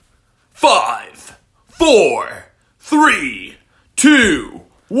4, 3, 2,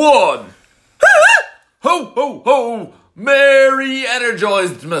 1. Ho, ho, ho! Merry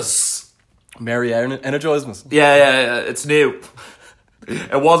Energizedmas! Merry Energizedmas. Yeah, it's new.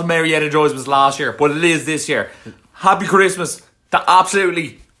 It wasn't Merry Energizedmas last year, but it is this year. Happy Christmas to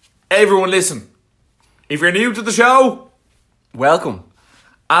absolutely everyone. Listen, if you're new to the show, Welcome.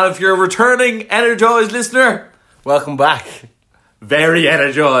 and if you're a returning energized listener, Welcome back. very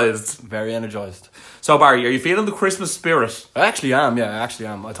energized. Very energized. So Barry, are you feeling the Christmas spirit? I actually am,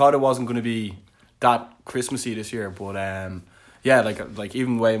 I thought it wasn't going to be that Christmassy this year, but like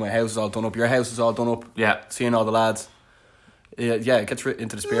even the way my house is all done up, your house is all done up. Yeah. Seeing all the lads. It gets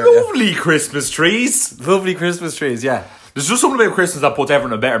into the spirit. Lovely Christmas trees. Yeah. Lovely Christmas trees, yeah. There's just something about Christmas that puts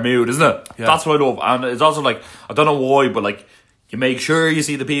everyone in a better mood, isn't it? Yeah. That's what I love. And it's also like, I don't know why, but like, you make sure you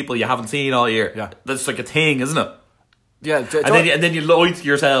see the people you haven't seen all year. Yeah. That's like a thing, isn't it? Yeah, And then you lie to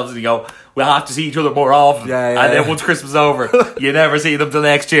yourselves and you go, we'll have to see each other more often. Yeah, and then once Christmas is over, you never see them till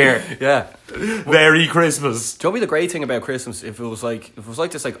next year. yeah. Merry Christmas. Do you know what would be the great thing about Christmas if it was like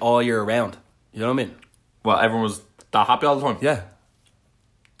this like all year round? You know what I mean? Well, everyone was that happy all the time. Yeah.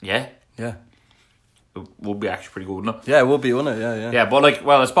 Yeah. Yeah. It would be actually pretty good, wouldn't it? Yeah, it would be, wouldn't it? Yeah. Yeah, but like,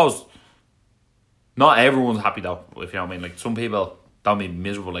 well, I suppose not everyone's happy though, if you know what I mean. Like, some people don't be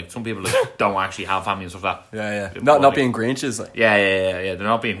miserable. Like, some people like, don't actually have family and stuff like that. Yeah. But, Not like, being Grinches, like. Yeah. They're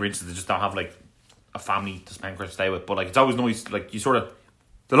not being Grinches. They just don't have like a family to spend Christmas Day with. But like, it's always nice. Like, you sort of,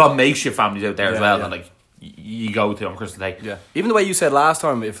 there are a lot of makeshift families out there as well. Yeah. And like, you go to on Christmas Day. Yeah. Even the way you said last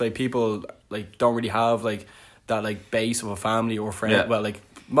time, if like people like don't really have like that like base of a family or friend. Yeah. Well, like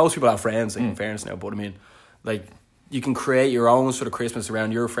most people have friends. Like, in fairness now, but I mean, like you can create your own sort of Christmas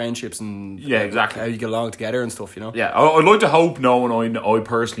around your friendships and Yeah, exactly. how you get along together and stuff. You know. Yeah, I'd like to hope no one I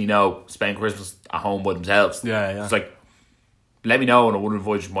personally know spend Christmas at home by themselves. Yeah. It's like, let me know and I would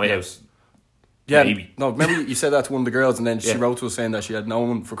invite you to my house. Yeah, Maybe. no, remember you said that to one of the girls and then she Yeah. wrote to us saying that she had no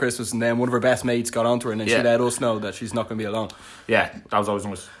one for Christmas and then one of her best mates got onto her and then she Yeah. let us know that she's not going to be alone. Yeah, that was always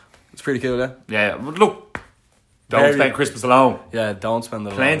nice. It's pretty cool, yeah? Yeah, but look, don't Very- spend Christmas alone. Yeah, don't spend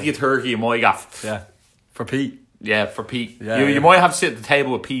the Plenty of turkey in my gaff. Yeah, for Pete. Yeah, for Pete. Yeah, you yeah. might have to sit at the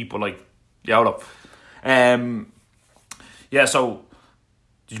table with Pete, but like, yeah, hold up. Yeah, so,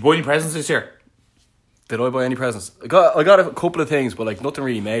 did you buy any presents this year? Did I buy any presents? I got a couple of things, but like nothing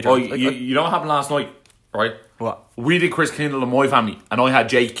really major. Oh, Like, you know what happened last night, right? what? We did Chris Kindle in my family, and I had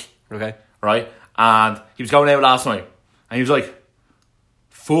Jake, Okay. right? And he was going out last night, and he was like,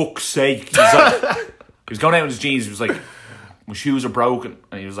 fuck's sake. He was, like, he was going out in his jeans, he was like, my shoes are broken,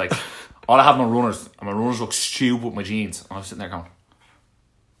 and he was like, all I have are my runners, and my runners look stupid with my jeans. And I was sitting there going,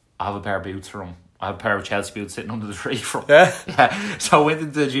 I have a pair of boots for him. I have a pair of Chelsea boots sitting under the tree for him. Yeah? Yeah. So I went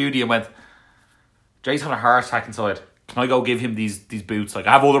into Judy and went, Jake's having a heart attack inside. Can I go give him these boots? Like,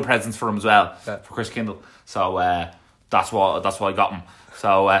 I have other presents for him as well, Yeah. for Chris Kindle. So that's what I got him.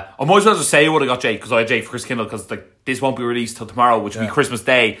 So I might as well just say what I got Jake, because I had Jake for Chris Kindle, because like this won't be released till tomorrow, which will be Christmas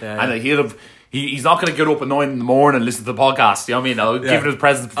Day, Yeah, and like, he's not going to get up at 9 in the morning and listen to the podcast. You know what I mean? I'll give him his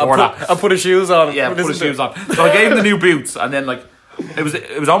presents before that. I'll put his shoes on. Yeah, put his shoes on. So I gave him the new boots, and then like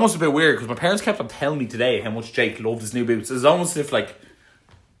it was almost a bit weird because my parents kept on telling me today how much Jake loved his new boots. It was almost as if like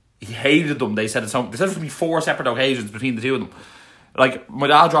he hated them. They said it was going to be 4 separate occasions between the two of them. Like, my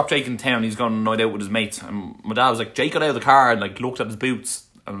dad dropped Jake in town. He's gone night out with his mates, and my dad was like, Jake got out of the car and like looked at his boots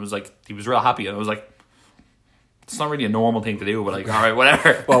and was like, he was real happy. And I was like, it's not really a normal thing to do, but like, all right,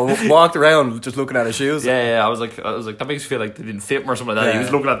 whatever. Well, walked around just looking at his shoes. Yeah. I was like, that makes me feel like they didn't fit him or something like that. Yeah. He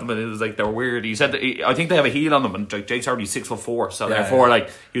was looking at them and it was like they were weird. He said, I think they have a heel on them, and Jake's already 6'4", so therefore, like,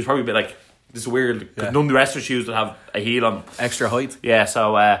 he was probably a bit like, this is weird, because none of the rest of the shoes would have a heel on them. Extra height. Yeah,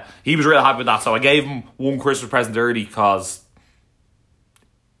 so he was real happy with that. So I gave him one Christmas present early because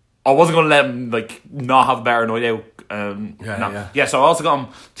I wasn't going to let him like not have a better night out. Yeah. So I also got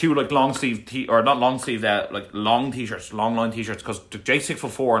him 2 like long sleeve not long sleeve, like long t-shirts, long line t-shirts, because Jake's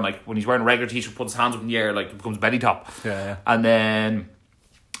 6'4", and like when he's wearing a regular t-shirt, puts his hands up in the air, like it becomes belly top. Yeah. And then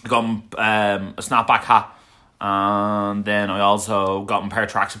I got him a snapback hat, and then I also got him a pair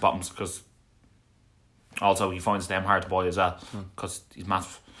of tracksuit bottoms, because also he finds them hard to buy as well, because he's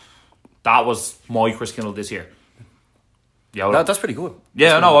massive. That was my Chris Kindle this year. Yeah, That's pretty good.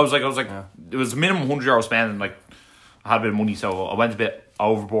 yeah, no, I was like, it was a minimum €100 spend, and like I had a bit of money, so I went a bit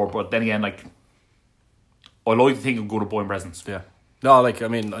overboard. But then again, like, I like to think I'm good at buying presents. Yeah. No, like, I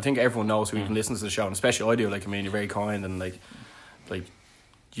mean, I think everyone knows who even listens to the show, and especially I do. Like, I mean, you're very kind, and like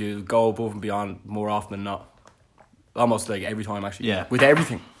you go above and beyond more often than not. Almost like every time, actually. Yeah. With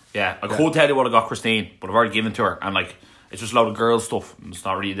everything. Yeah, I could tell you what I got Christine, but I've already given it to her, and like, It's just a load of girls stuff. It's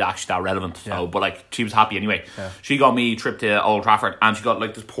not really actually that relevant. Yeah. So, but like she was happy anyway. Yeah. She got me a trip to Old Trafford, and she got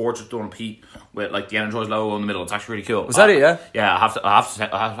like this portrait done on Pete with like the Energize logo in the middle. It's actually really cool. Was that it? Yeah. Yeah, I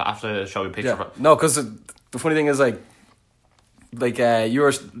have to show you a picture Yeah. of it. No, because the funny thing is like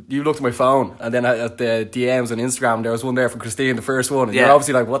you looked at my phone, and then at the DMs on Instagram there was one there for Christine, the first one, and you're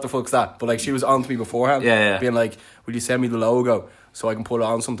obviously like, what the fuck's that? But like she was on to me beforehand, being like, will you send me the logo so I can put it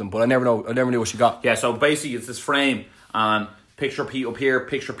on something? But I never knew what she got. Yeah, so basically it's this frame, and picture Pete up here,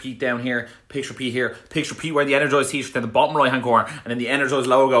 picture Pete down here, picture Pete here, picture Pete wearing the Energize t-shirt in the bottom right hand corner, and then the Energize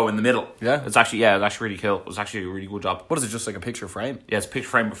logo in the middle. Yeah. It's actually really cool. It was actually a really good job. What is it, just like a picture frame? Yeah, it's a picture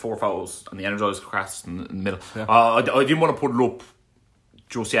frame with 4 photos, and the Energize crest in the middle. Yeah. I didn't want to put it up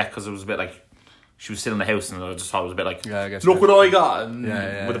just yet because it was a bit like she was still in the house, and I just thought it was a bit like, I guess, look what I got, and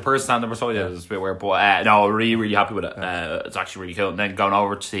Yeah. with the person standing beside it, it was a bit weird. But no, I'm really, really happy with it. It's actually really cool. And then going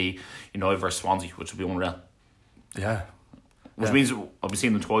over to see United versus Swansea, which will be unreal. Yeah. Which means I'll be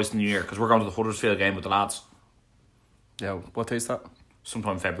seeing them twice in the year because we're going to the Huddersfield game with the lads Yeah. What day is that?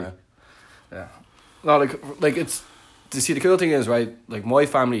 sometime in February. Yeah. No, like it's, to see, the cool thing is, right, like my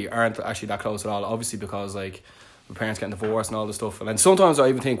family aren't actually that close at all, obviously, because like my parents getting divorced and all this stuff. And then sometimes I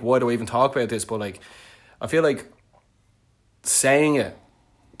even think, why do I even talk about this? But like, I feel like saying it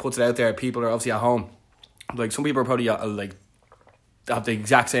puts it out there. People are obviously at home. Like some people are probably like have the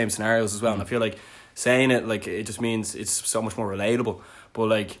exact same scenarios as well. And I feel like saying it, like, it just means it's so much more relatable. But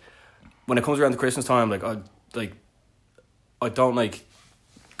like when it comes around to Christmas time, like I don't like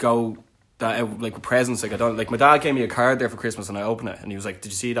go that out, like with presents. Like I don't like, my dad gave me a card there for Christmas and I opened it and he was like,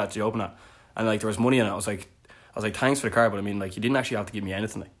 did you see that? Did you open it? And like there was money in it. I was like, thanks for the card, but I mean, like, you didn't actually have to give me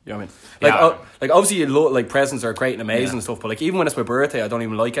anything. Like, you know what I mean? Like, Yeah. like obviously, like presents are great and amazing and stuff, but like even when it's my birthday, I don't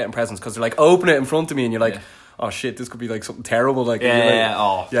even like getting presents because they're like, open it in front of me, and you're like, oh shit, this could be like something terrible. Like,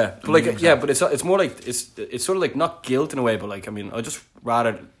 but like, yeah, but it's more like it's sort of like not guilt in a way, but like, I mean, I just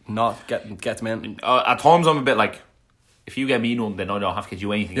rather not get them in. At times I'm a bit like, if you get me one, then I don't have to get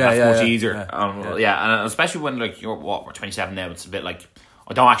you anything. That's much easier. And especially when like we're 27 now, it's a bit like,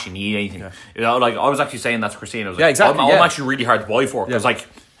 I don't actually need anything. Yeah. You know, like I was actually saying that to Christina. I was like, exactly. I'm actually really hard to buy for because like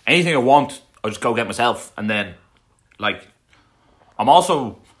anything I want, I just go get myself, and then like I'm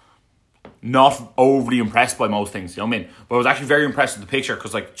also not overly impressed by most things. You know what I mean? But I was actually very impressed with the picture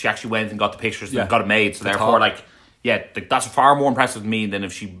because like she actually went and got the pictures and got it made. So therefore, like that's far more impressive to me than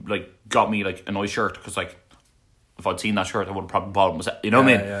if she like got me like a nice shirt, because like if I'd seen that shirt, I would have probably bought it myself. You know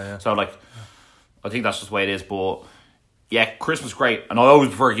what I mean? Yeah. So like, I think that's just the way it is. But yeah, Christmas is great, and I always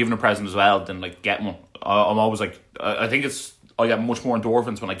prefer giving a present as well than like getting one. I'm always like, I think I get much more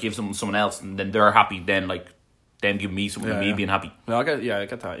endorphins when I give someone else, and then they're happy. Then like them giving me something, me being happy. No, I get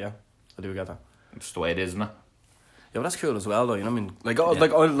that. Yeah, I do get that. It's just the way it is, isn't it? Yeah, but that's cool as well, though. You know what I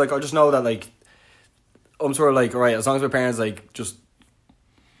mean? Like, I just know that like I'm sort of like, all right, as long as my parents like just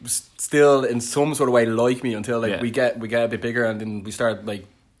still in some sort of way like me until like we get a bit bigger, and then we start like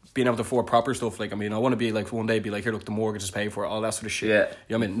being able to afford proper stuff. Like, I mean, I want to be like one day be like, here, look, the mortgage is paid for, all that sort of shit. Yeah.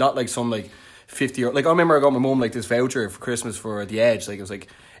 You know what I mean? Not like some like 50 or like, I remember I got my mum like this voucher for Christmas for The Edge. Like, it was like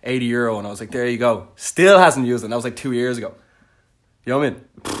 €80, and I was like, there you go. Still hasn't used it. And that was like 2 years ago. You know what I mean?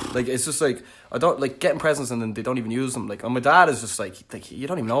 Like, it's just like, I don't like getting presents and then they don't even use them. Like, and my dad is just like you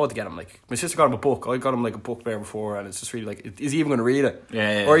don't even know what to get him. Like, my sister got him a book. I got him like a book there before, and it's just really like, is he even going to read it?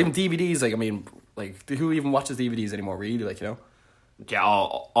 Yeah. Or even DVDs. Like, I mean, like, who even watches DVDs anymore? Really? Like, you know? Yeah,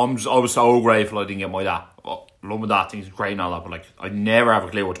 I was so grateful I didn't get my dad. Love my dad, thinks he's great and all that, but like, I never have a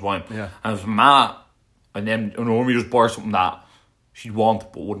clue what to buy him. Yeah. And if Ma, and then normally just buy her something that she'd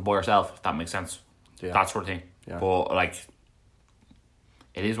want but wouldn't buy herself, if that makes sense. Yeah. That sort of thing. Yeah. But like,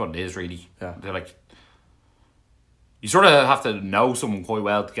 it is what it is, really. Yeah. They're like, you sort of have to know someone quite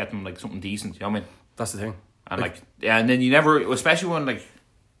well to get them like something decent. You know what I mean? That's the thing. And like, yeah, and then you never, especially when like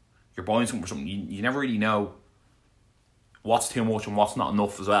you're buying something for something, you never really know what's too much and what's not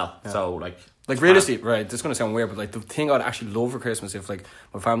enough as well. Yeah. So like realistically, right, this is going to sound weird, but like the thing I'd actually love for Christmas, if like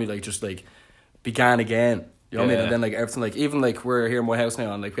my family like just like began again, you know what I mean? And then like everything, like even like we're here in my house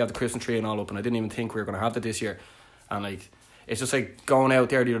now, and like we have the Christmas tree and all up, and I didn't even think we were going to have that this year. And like, it's just like going out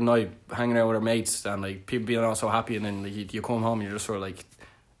there the other night, hanging out with our mates, and like people being all so happy, and then like, you come home and you're just sort of like,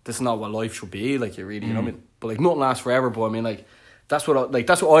 this is not what life should be. Like, you really, you know what I mean? But like, nothing lasts forever. But I mean, like, that's what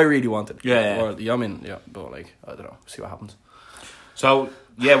I really wanted. Yeah. Or, you know what I mean? Yeah. But like, I don't know. See what happens. So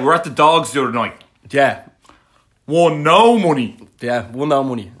yeah, we're at the dogs the other night. Yeah. Won no money. Yeah, won no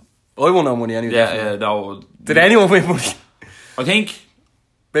money. I won no money anyway. Yeah, no. Did anyone win money? I think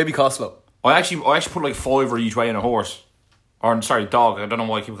Baby Costello. I actually put like $5 each way on a horse. Or sorry, dog. I don't know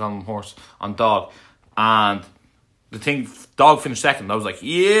why I keep calling him horse. On dog. And the thing, dog finished second. I was like,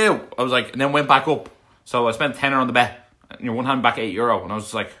 yeah. I was like, and then went back up. So I spent £10 on the bet. and your one hand back €8, and I was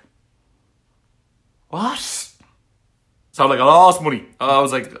just like, what? So like I lost money. I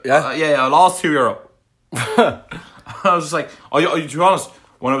was like, I lost €2. I was just like, to be honest,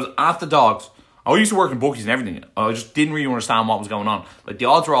 when I was at the dogs, I used to work in bookies and everything. I just didn't really understand what was going on. Like the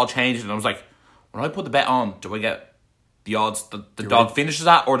odds were all changing, and I was like, when I put the bet on, do I get the odds that the dog finishes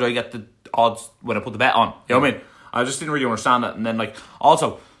at, or do I get the odds when I put the bet on? You know what I mean? I just didn't really understand that. And then like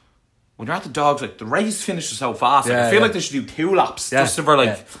also, when you're at the dogs, like the race finishes so fast. Like, I feel like they should do 2 laps just for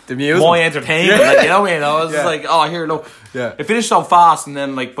like my entertainment. Like, you know what I mean? I was just like, oh, here, look. Yeah. It finished so fast, and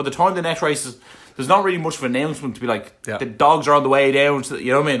then like by the time the next race is, there's not really much of an announcement to be like, the dogs are on the way down. To,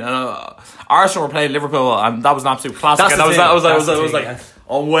 you know what I mean? And Arsenal were playing Liverpool, and that was an absolute classic. That's and I was like,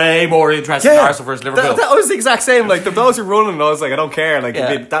 I'm way more interested in Arsenal versus Liverpool. That was the exact same. Like the dogs were running, and I was like, I don't care. Like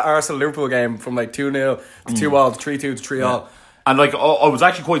that Arsenal Liverpool game from like 2-0 to 2-2 to 3-2 to 3-3. And like I was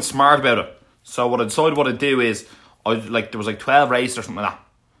actually quite smart about it. So what I decided what I'd do is, there was like 12 races or something like that,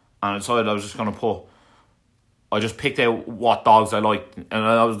 and I decided I was just going to I just picked out what dogs I liked, and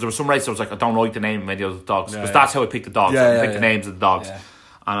there was some races I was like, I don't like the name of any of the dogs, because that's how I picked the dogs. I picked the names of the dogs, and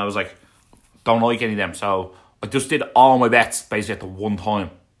I was like, don't like any of them. So I just did all my bets basically at the one time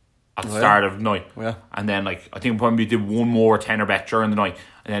at the start of the night, and then like I think when we did one more tenner bet during the night,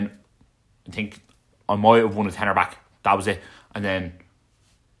 and then I think I might have won a tenner back. That was it, and then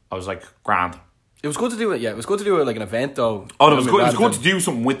I was like, grand. It was good to do it, It was good to do it like an event, though. Oh, it was good. It was good to do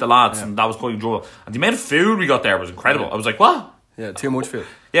something with the lads, and that was quite enjoyable. And the amount of food we got there was incredible. I was like, what? Yeah, too much food.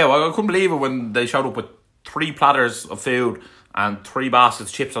 Yeah, well, I couldn't believe it when they showed up with 3 platters of food and 3 baskets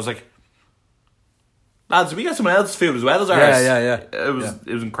of chips. I was like, lads, we got someone else's food as well as ours. Yeah. It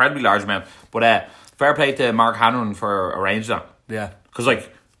was incredibly large amount. But fair play to Mark Hanlon for arranging that. Yeah. Because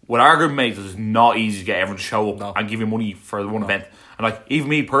like, with our group of mates, it's not easy to get everyone to show up and give you money for the one event. And like, even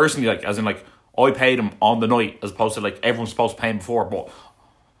me personally, like, as in like, I paid him on the night as opposed to like everyone's supposed to pay him before, but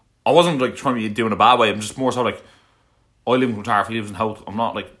I wasn't like trying to do it in a bad way. I'm just more so like, I live in Clontarf, he lives in Holt. I'm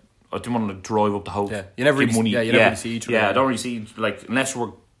not like, I didn't want to drive up to Holt. Yeah, you never really, money. You never really see each other. Yeah, I don't really see, like, unless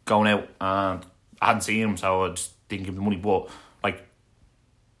we're going out, and I hadn't seen him, so I just didn't give him the money. But like,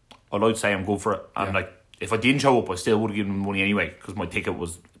 I'd like to say I'm good for it, and like, if I didn't show up, I still would have given him money anyway, because my ticket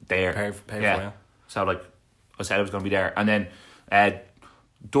was there. Pay for. So like, I said I was going to be there, and then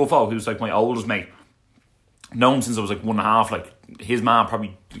Duffo, who's like my oldest mate, known since I was like 1.5. Like, his mom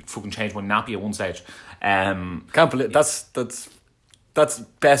probably fucking changed my nappy at one stage. Can't believe that's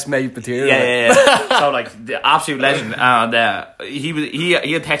best mate material. Yeah. So like, the absolute legend. And he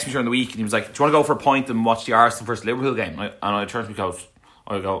had texted me during the week, and he was like, do you want to go for a pint and watch the Arsenal versus Liverpool game? And I turned to him,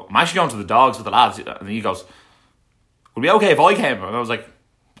 I go, I'm actually going to the dogs with the lads. And he goes, would it be okay if I came? And I was like,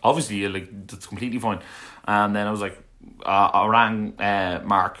 obviously, like, that's completely fine. And then I was like, I rang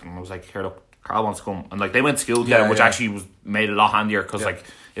Mark, and I was like, here, look, Carl wants to come. And like, they went to school together, which actually made it a lot handier, because like,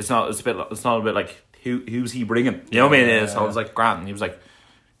 it's not a bit like, who's he bringing? You know what I mean? So I was like, grand. And he was like,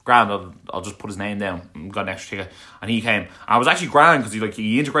 grand, I'll just put his name down and got an extra ticket. And he came. I was actually grand, because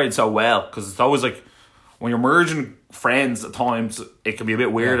he integrated so well, because it's always like, when you're merging friends at times, it can be a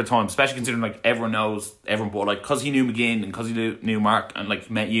bit weird at times, especially considering like everyone knows everyone, but like, because he knew McGinn and because he knew Mark, and like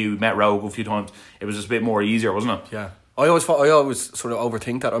met Rogue a few times, it was just a bit more easier, wasn't it? Yeah. I always sort of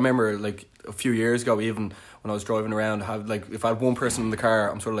overthink that. I remember like a few years ago, even when I was driving around, if I had one person in the car,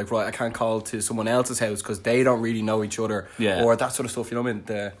 I'm sort of like, right, I can't call to someone else's house because they don't really know each other, or that sort of stuff. You know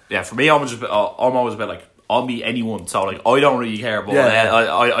what I mean? For me, I'm always a bit like, I'll meet anyone, so like, I don't really care. But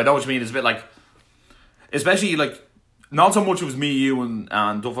I know what you mean. It's a bit like, especially like, not so much it was me, you, and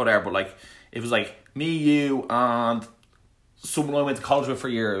Duffo there, but like, it was like me, you, and someone I went to college with for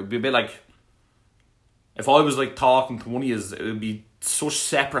a year. It would be a bit like, if I was like talking to one of you, it would be such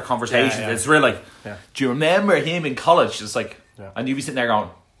separate conversations. It's really like, do you remember him in college? It's like, and you'd be sitting there going,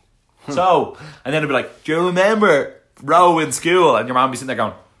 so, and then it'd be like, do you remember Roe in school? And your mom would be sitting there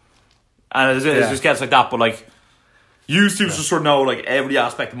going, and it just gets like that. But like, you two just sort of know like every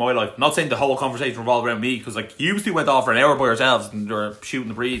aspect of my life. Not saying the whole conversation revolved around me, because like, you two went off for an hour by yourselves and they were shooting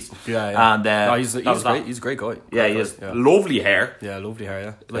the breeze. And he's a great guy. Yeah, he has lovely hair. Yeah, lovely hair.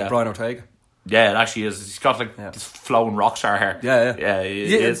 Yeah, like Brian Ortega. Yeah, it actually is. He's got like this flowing rock star hair. Yeah,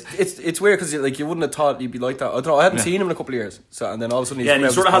 he is. It's weird, because like, you wouldn't have thought he'd be like that. I don't know. I hadn't seen him in a couple of years. So, and then all of a sudden, and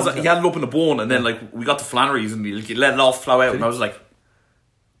he sort of has. He had it up in the bone, and then like, we got to Flannery's, and he let it all flow out, and I was like,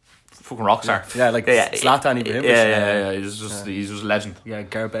 fucking rock star. Zlatan Ibrahimovic. Yeah. He's just a legend. Yeah,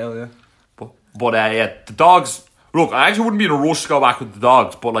 Gareth Bale. Yeah. But the dogs. Look, I actually wouldn't be in a rush to go back with the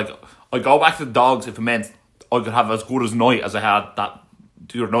dogs, but like, I'd go back to the dogs if it meant I could have as good as night as I had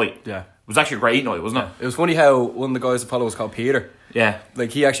the other night. Yeah. It was actually a great night, wasn't it? It was funny how one of the guys that followed was called Peter. Yeah.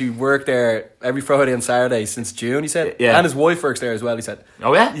 Like, he actually worked there every Friday and Saturday since June, he said. Yeah. And his wife works there as well, he said.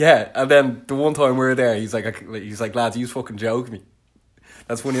 Oh, yeah? Yeah, and then the one time we were there, he's like, lads, you fucking joke me.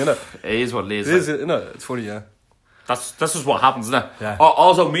 That's funny, isn't it? It is what it is. It is, isn't it? It's funny, yeah. That's just what happens, isn't it? Yeah.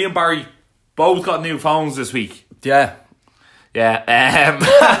 Also, me and Barry both got new phones this week. Yeah. Yeah.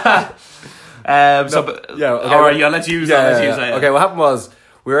 Okay, Alright, yeah, let's use that. Let's use that. Okay, what happened was,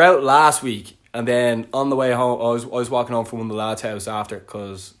 we were out last week, and then on the way home, I was walking home from one of the lads' house after,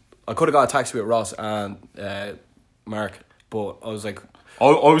 because I could have got a taxi with Ross and Mark, but I was like... I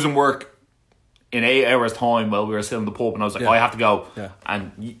was in work in 8 hours' time while we were still in the pub, and I was like, I have to go. Yeah.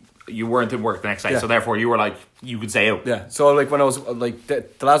 And you weren't in work the next day, Yeah. so therefore you were like, you could stay out. Yeah, so like when I was like the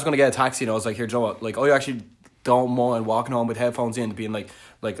lads were gonna get a taxi, and I was like, here, do you know what? Like, I actually don't mind walking home with headphones in, being like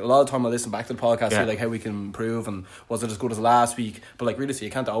a lot of the time I listen back to the podcast, see like how we can improve and wasn't as good as last week. But like, really, you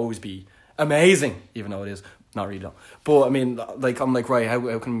can't always be amazing, even though it is not really. Though. But I mean, like, I'm like, right,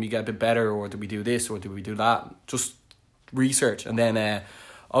 how can we get a bit better, or do we do this, or do we do that? Just research, and then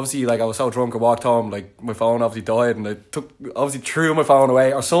obviously, like, I was so drunk I walked home, like, my phone obviously died, and I threw my phone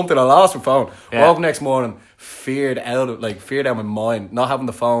away or something. I lost my phone. Yeah. Woke up next morning, feared out of my mind, not having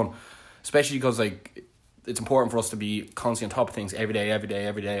the phone, especially because, like, it's important for us to be constantly on top of things every day.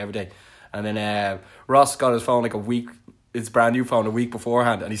 And then Ross got his phone like his brand new phone a week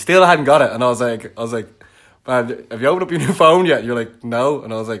beforehand, and he still hadn't got it. And I was like, man, have you opened up your new phone yet? And you're like, no.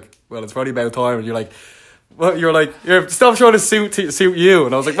 And I was like, well, it's probably about time. And you're like, well, stop trying to suit you.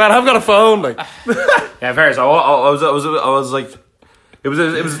 And I was like, man, I haven't got a phone. Like, Yeah, fair. So I was like, it was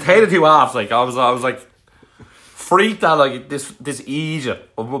a tale of two halves. Like, I was like freaked that like this Egypt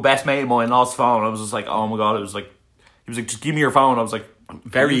of my best mate of mine lost phone. I was just like, oh my god. It was like, he was like, just give me your phone. I was like,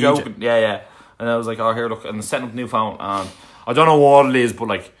 very joking. Yeah. And I was like, oh, here, look, and setting up a new phone. And I don't know what it is, but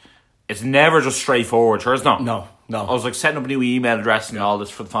like, it's never just straightforward. Sure, it's not. No. I was like setting up a new email address and all this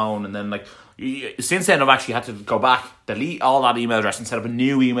for the phone, and then like, since then I've actually had to go back, delete all that email address and set up a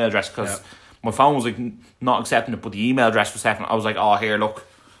new email address because my phone was like not accepting it, but the email address was set. I was like, oh, here, look.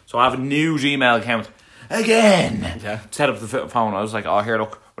 So I have a new Gmail account again. Yeah. Set up the phone. I was like, oh, here,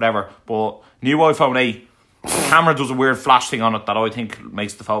 look, whatever. But new iPhone 8, the camera does a weird flash thing on it that I think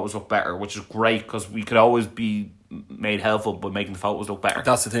makes the photos look better, which is great because we could always be made helpful by making the photos look better.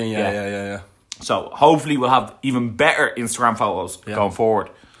 that's the thing. Yeah. So hopefully we'll have even better Instagram photos going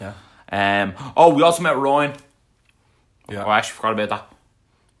forward. Yeah. We also met Ryan. Yeah. I actually forgot about that,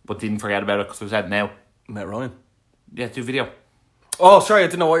 but didn't forget about it because we said now. Met Ryan. Yeah, do video. Oh, sorry, I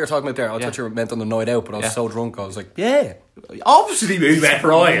didn't know what you're talking about there. I Yeah. thought you meant on the night out, but I was so drunk. I was like, yeah. Obviously, we met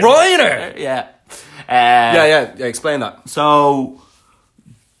Ryan. Ryaner! Yeah. Yeah, explain that. So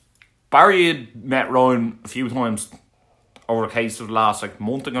Barry had met Ryan a few times over the case of the last like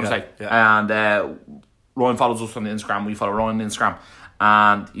month, I'm gonna say. Yeah. And Ryan follows us on the Instagram. We follow Ryan on Instagram,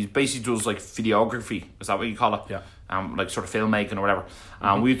 and he basically does like videography. Is that what you call it? Yeah. Like sort of filmmaking or whatever.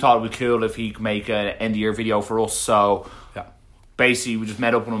 And we thought it would be cool if he could make an end of year video for us. So Yeah. basically, we just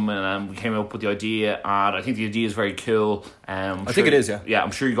met up with him and we came up with the idea. And I think the idea is very cool. I think it is, yeah. Yeah,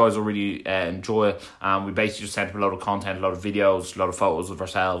 I'm sure you guys will really enjoy it. We basically just sent him a lot of content, a lot of videos, a lot of photos of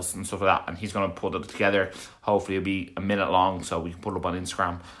ourselves and stuff like that. And he's going to put it together. Hopefully, it'll be a minute long so we can put it up on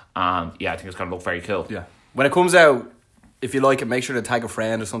Instagram. And yeah, I think it's going to look very cool. Yeah. When it comes out, if you like it, make sure to tag a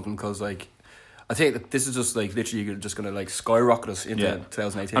friend or something, because like, I think that this is just like literally just going to like skyrocket us into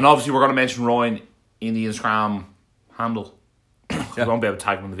 2018. And obviously, we're going to mention Ryan in the Instagram handle. We won't be able to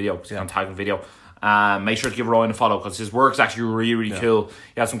tag him in the video because he can't tag in the video. Make sure to give Ryan a follow because his work's actually really cool.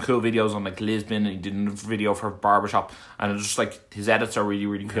 He has some cool videos on like Lisbon, and he did a video for Barbershop, and it's just like his edits are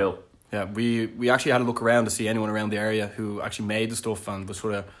really cool. Yeah, we actually had a look around to see anyone around the area who actually made the stuff and was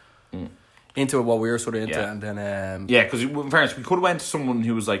sort of into what we were sort of into, and then because in fairness, we could have went to someone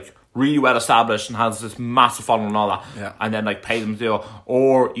who was like really well established and has this massive following and all that, and then like pay them to do it,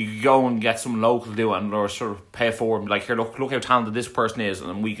 or you could go and get someone local to do it, and or sort of pay it forward and be like, here, look how talented this person is, and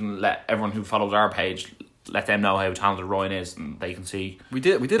then we can let everyone who follows our page let them know how talented Ryan is, and they can see. We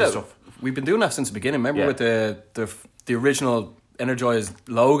did that stuff. We've been doing that since the beginning. Remember with the original Energize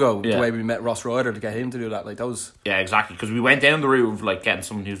logo, the way we met Ross Ryder to get him to do that, like that was exactly, because we went down the route of like getting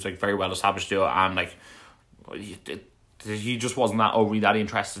someone who's like very well established to do it, and like he just wasn't that overly that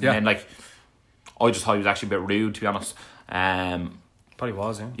interested. And then like I just thought he was actually a bit rude, to be honest. Probably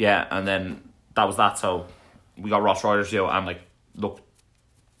was, and then that was that. So we got Ross Ryder to do it, and like, look,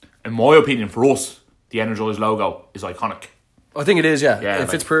 in my opinion, for us, the Energize logo is iconic. I think it is, it like,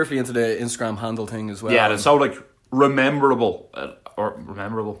 fits perfectly into the Instagram handle thing as well. Yeah, and it's so like memorable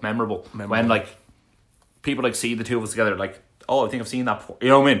when like people like see the two of us together, like, oh, I think I've seen that before. You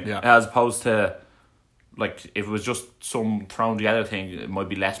know what I mean? Yeah. As opposed to like if it was just some thrown together thing, it might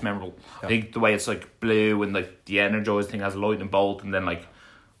be less memorable. I think the way it's like blue and like the Energize thing has a lightning bolt, and then like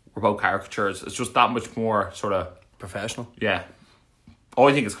we're both caricatures. It's just that much more sort of professional. Yeah,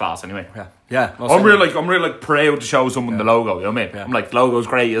 I think it's class anyway. Yeah. I'm really proud to show someone the logo. You know what I mean? Yeah. I'm like, the logo's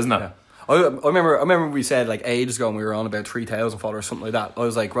great, isn't it? Yeah. I remember we said like ages ago when we were on about 3,000 followers, something like that. I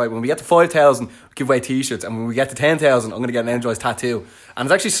was like, right, when we get to 5,000, give away t-shirts, and when we get to 10,000, I'm going to get an Energize tattoo. And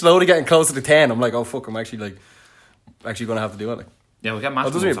it's actually slowly getting closer to 10. I'm like, oh fuck, I'm actually going to have to do it. Like, yeah, we get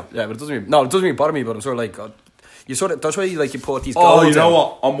massive. But it doesn't even bother me. But I'm sort of like, that's why you put these. Oh, you know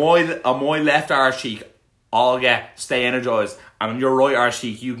what? On my left arse cheek, I'll get stay energized, and on your right arse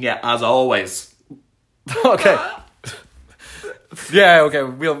cheek, you can get as always. Okay. Yeah, okay,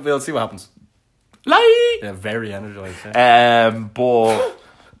 we'll see what happens. Like, yeah, very energized. Yeah. But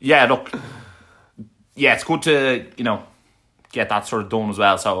yeah, look, yeah, it's good to get that sort of done as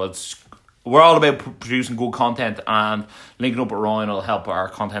well. So we're all about producing good content, and linking up with Ryan will help our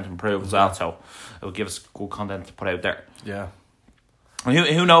content improve as well. So it will give us good content to put out there. Yeah. And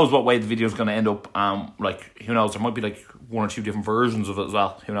who knows what way the video is going to end up? Like who knows? There might be like one or two different versions of it as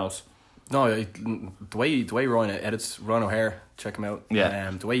well. Who knows? No, the way Ryan edits, Ryan O'Hare, check him out.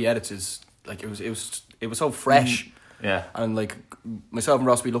 Yeah. The way he edits is like it was so fresh. Yeah. And like myself and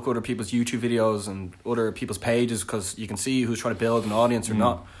Ross, we look at other people's YouTube videos and other people's pages because you can see who's trying to build an audience or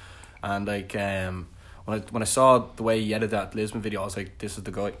not. And like when I saw the way he edited that Lisbon video, I was like, this is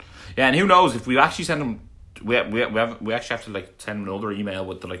the guy. Yeah, and who knows if we actually send him. We actually have to like send him another email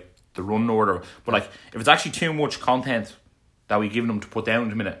with the run order. But like if it's actually too much content that we give them to put down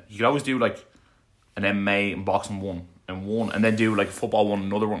in a minute, you could always do like an MMA and boxing one, and then do like a football one,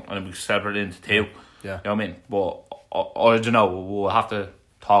 another one, and then we separate it into two. Yeah. You know what I mean? But I don't know. We'll have to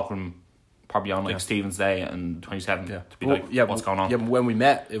talk to him probably on like Stephen's Day and 27th to be what's going on. Yeah, when we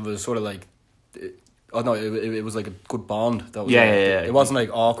met, it was sort of like, it was like a good bond. That was It wasn't like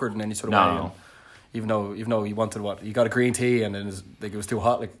awkward in any sort of way. No. Even though you wanted you got a green tea and then it was too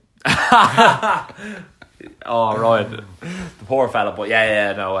hot. Like. Oh right, the poor fella. But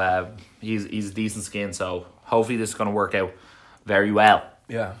he's a decent skin. So hopefully this is going to work out very well.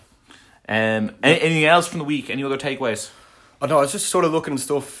 Yeah. Anything else from the week? Any other takeaways? Oh no, I was just sort of looking at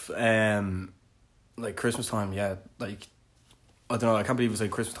stuff. Like Christmas time. Yeah, like I don't know. I can't believe it's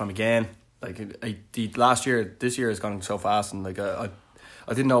like Christmas time again. Like this year has gone so fast, and like I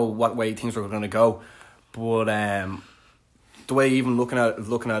didn't know what way things were going to go, but the way even looking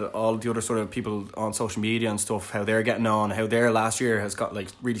at all the other sort of people on social media and stuff, how they're getting on, how their last year has got like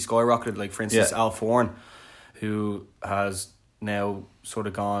really skyrocketed. Like for instance, Al Foran, who has now sort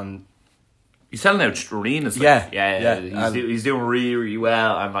of gone. He's selling out arenas. Like, He's doing really, really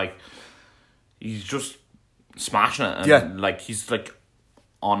well, and like he's just smashing it. And like he's like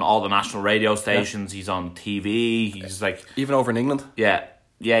on all the national radio stations. He's on TV. He's like even over in England. Yeah.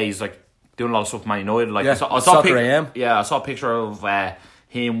 He's like doing a lot of stuff for Man United. Like I saw Soccer AM. Yeah, I saw a picture of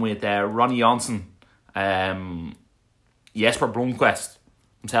him with Ronnie Johnson, Jesper Blomqvist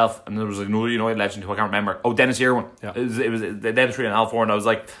himself, and there was like another United legend who I can't remember. Oh, Dennis Irwin. Yeah. It was Dennis Irwin and Al Foran. I was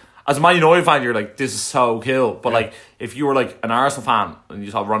like, as a Man United fan, you're like, this is so cool. But like, if you were like an Arsenal fan and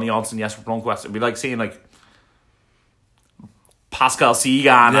you saw Ronnie Johnson, Jesper Blomqvist, it'd be like seeing like Pascal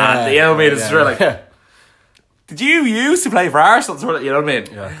Sagan and you know what I mean. It's sort of like, did you used to play for Arsenal? Sort of, you know what I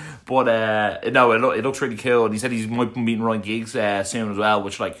mean? Yeah. But it looks really cool, and he said he might be meeting Ryan Giggs soon as well,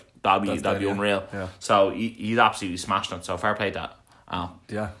 which like that'd be unreal. Yeah. So he's absolutely smashing it. So fair play to that.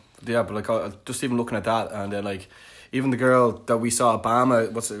 Yeah. But like just even looking at that, and then like even the girl that we saw at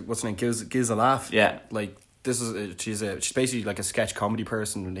Bama, what's her name? Gives a laugh. Yeah. Like she's basically like a sketch comedy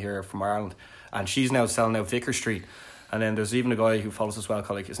person here from Ireland, and she's now selling out Vicar Street. And then there's even a guy who follows us well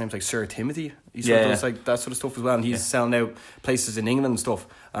called, like, his name's like Sir Timothy. He sort of does like that sort of stuff as well, and he's selling out places in England and stuff.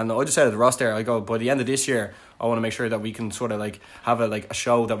 And I just said to Ross there, I go, by the end of this year, I want to make sure that we can sort of like have a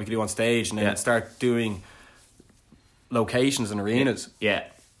show that we can do on stage, and then start doing locations and arenas. Yeah,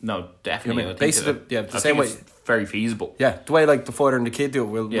 no, definitely. You know what I mean? Basically, the same way. It's very feasible. Yeah, the way like the Fighter and the Kid do it,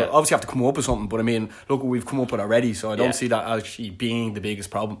 we'll obviously have to come up with something. But I mean, look what we've come up with already, so I don't see that actually being the biggest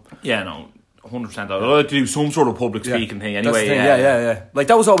problem. Yeah, no. 100%. I'd like to do some sort of public speaking thing anyway. Yeah. Like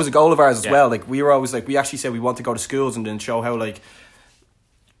that was always a goal of ours as well. Like we were always like, we actually said we want to go to schools and then show how like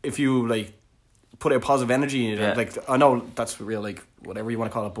if you like put out positive energy, like I know that's real, like whatever you want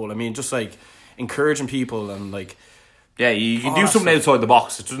to call it, but I mean just like encouraging people and like you can do something outside the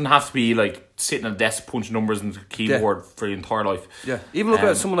box. It doesn't have to be like sitting at a desk punching numbers into a keyboard for your entire life. Yeah, even look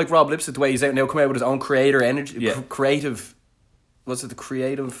at someone like Rob Lipsett, the way he's out now coming out with his own creator energy, creative. What's it? The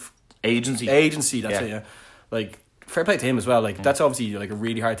creative. Agency, that's it, yeah. Like, fair play to him as well. Like that's obviously like a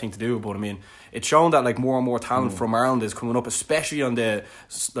really hard thing to do, but I mean, it's shown that like more and more talent from Ireland is coming up, especially on the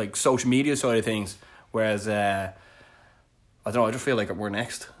like social media side of things. Whereas I don't know, I just feel like we're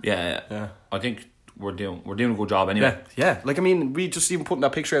next. Yeah. I think we're doing a good job anyway. Yeah. Like I mean, we just even putting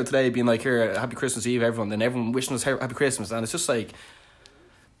that picture out today, being like, "Here, Happy Christmas Eve, everyone," then everyone wishing us Happy Christmas, and it's just like.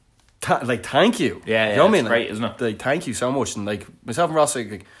 Thank you. Yeah, you know what I mean? Great, isn't it? Like, thank you so much, and like myself and Ross,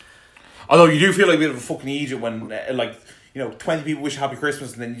 like although you do feel like a bit of a fucking idiot when, like, you know, 20 people wish you Happy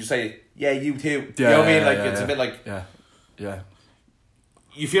Christmas and then you say, yeah, you too. You know what I mean? Like, it's a bit like... Yeah.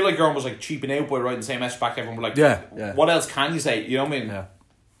 You feel like you're almost, like, cheaping out by writing the same message back to everyone. But, like, what else can you say? You know what I mean? Yeah.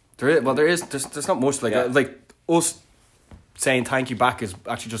 There's not much. Like, like, us saying thank you back is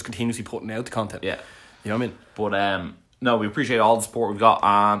actually just continuously putting out the content. Yeah. You know what I mean? But, no, we appreciate all the support we've got.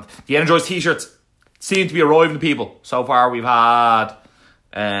 And the Energize t-shirts seem to be arriving to people. So far, we've had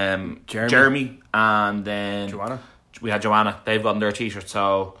Jeremy and then... Joanna. We had Joanna. They've gotten their t-shirts.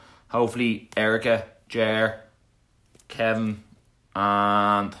 So, hopefully, Erica, Jer, Kevin,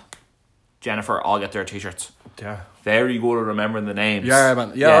 and Jennifer all get their t-shirts. Yeah. Very good at remembering the names. Yeah,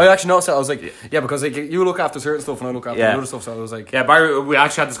 man. Yeah, I actually noticed that. I was like, because like you look after certain stuff and I look after other stuff. So I was like... Yeah, Barry, we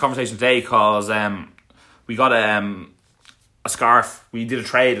actually had this conversation today because we got a scarf. We did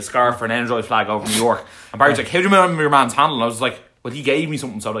a scarf for an Energize flag over New York. And Barry's like, how do you remember your man's handle? And I was like, well, he gave me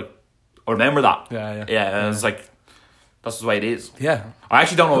something, so like, I remember that. Yeah. Yeah, and I was like, that's the way it is. Yeah. I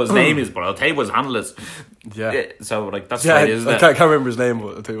actually don't know what his name is, but I'll tell you what his handle is. Yeah. So, like, that's the way it is, isn't I it? can't remember his name,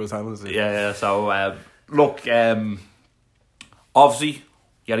 but I'll tell you what his handle is. Yeah. So, look, obviously,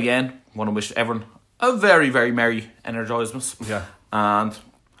 yet again, want to wish everyone a very, very Merry Energizemas. Yeah. And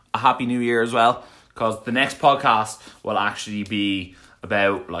a Happy New Year as well. Because the next podcast will actually be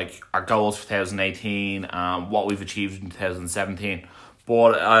about like our goals for 2018 and what we've achieved in 2017.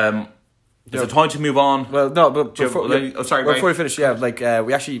 But is it time to move on? Well, no, but before before we finish, we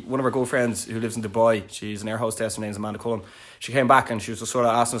actually, one of our good friends who lives in Dubai, she's an air hostess, her name's Amanda Cullen. She came back and she was just sort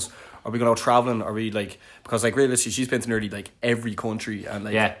of asking us, are we going to go travelling? Are we like, because like realistically, she's been to nearly like every country and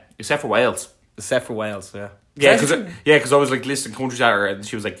like except for Wales. Because I was like listing countries at her and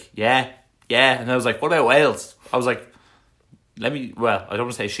she was like, yeah, and I was like, what about Wales? I was like, I don't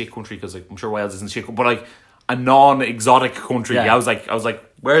want to say shit country because like, I'm sure Wales isn't shit, but like a non-exotic country. I was like,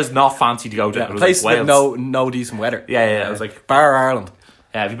 where's not fancy to go to? A place like, with no decent weather. I was like, bar Ireland.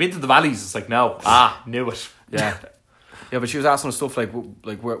 Yeah, have you been to the valleys? It's like, no. Knew it. Yeah. Yeah, but she was asking us stuff like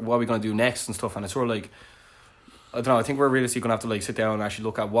what are we going to do next and stuff, and it's sort of like, I don't know, I think we're realistically going to have to like sit down and actually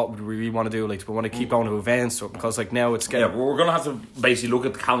look at what we really want to do. Like, do we want to keep going to events, or because like now it's getting... Yeah, we're going to have to basically look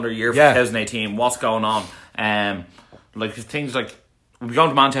at the calendar year for 2018, what's going on. Like things like, we'll be going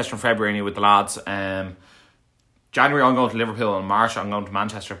to Manchester in February with the lads. January I'm going to Liverpool, and March I'm going to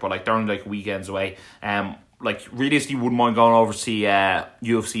Manchester, but like they're only like weekends away. Like realistically wouldn't mind going over to see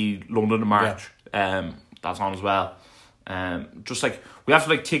UFC London in March. That's on as well. Just like we have to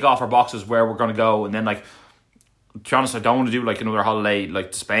like tick off our boxes where we're going to go, and then like, to be honest, I don't want to do like another holiday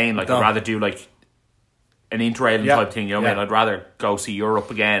like to Spain. Like I'd rather do like an Interrail type thing, you know what I mean? I'd rather go see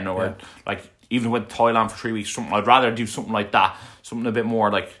Europe again, or like even went to Thailand for 3 weeks or something. I'd rather do something like that, something a bit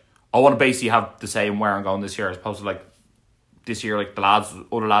more like, I want to basically have the same where I'm going this year, as opposed to like this year, like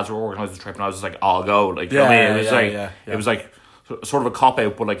other lads were organising the trip, and I was just like, I'll go. Like, you know what I mean? It was like sort of a cop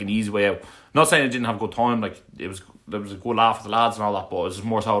out, but like an easy way out. Not saying I didn't have a good time, like there was a good laugh with the lads and all that, but it was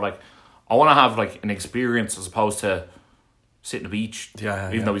more so like, I want to have like an experience as opposed to sit on the beach.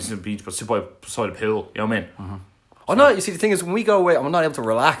 Even though we sit on the beach, but sit beside a pool. You know what I mean? Mm-hmm. Oh no! You see, the thing is, when we go away, I'm not able to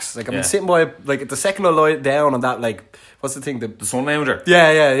relax. Like I'm sitting by, like the second I lie down on that, like what's the thing, the sun lounger.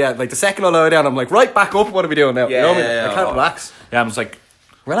 Yeah. Like the second I lie down, I'm like, right back up. What are we doing now? You know what I mean? I can't relax. Yeah, I'm just like,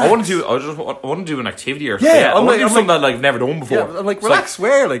 relax. I want to do an activity or something. I want to do something that like I've never done before. Yeah, I'm like, relax. Like,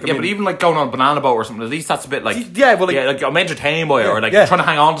 where? Like, but even like going on a banana boat or something, at least that's a bit like, like I'm entertained by it, or like trying to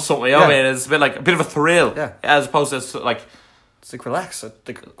hang on to something. You know what I mean? It's a bit of a thrill, as opposed to like, it's like relax.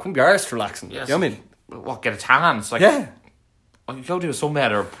 Like, couldn't be arsed relaxing. You know what I mean? What, get a tan? It's like, I could go do a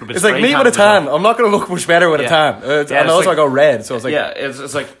sunbed or put a bit. It's like me with a tan. I'm not going to look much better with a tan. And also I go red, so it's like,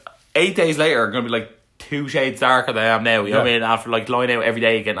 it's like 8 days later, I'm going to be like 2 shades darker than I am now. You know what I mean? After like lying out every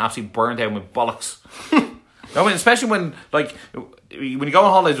day, getting absolutely burnt out with bollocks. You know what I mean? Especially when like when you go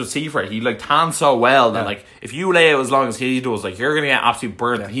on holidays with Seaford, he like tans so well that like if you lay out as long as he does, like you're going to get absolutely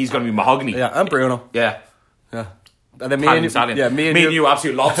burnt. And he's going to be mahogany. Yeah, and Bruno. Yeah. And then me and you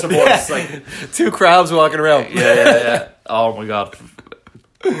absolute lobster boys. Like 2 crabs walking around. Yeah. Oh my god.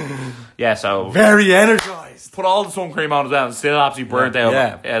 Yeah, so very energized. Put all the sun cream on as well and still absolutely burnt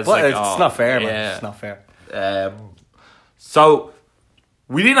out. It's like, it's not fair, man. It's not fair. So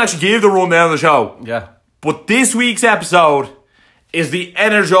we didn't actually give the rundown of the show. Yeah. But this week's episode is the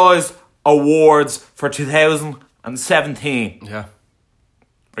Energized Awards for 2017. Yeah.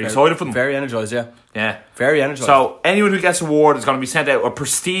 Are you excited for them? Very energized, yeah. Yeah. Very energized. So anyone who gets an award is going to be sent out a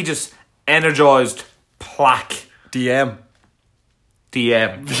prestigious Energized plaque. DM.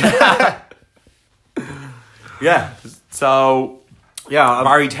 Yeah. So, Yeah.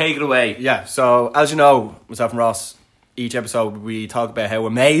 Barry, take it away. Yeah, so as you know, myself and Ross, each episode we talk about how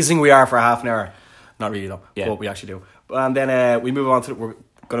amazing we are for half an hour. Not really though, but we actually do. And then we're going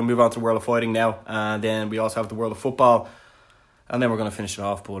to move on to the world of fighting now, and then we also have the world of football, and then we're going to finish it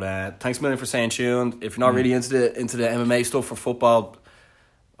off. But thanks a million for staying tuned. If you're not really into the MMA stuff for football,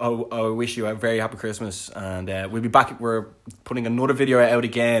 I wish you a very happy Christmas, and we'll be back. We're putting another video out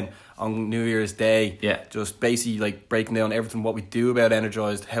again on New Year's Day. Yeah, just basically like breaking down everything, what we do about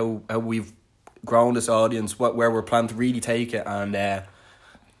Energized, how we've grown this audience, where we're planning to really take it, and I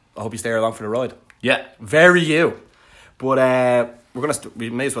hope you stay along for the ride. Yeah, very you. But we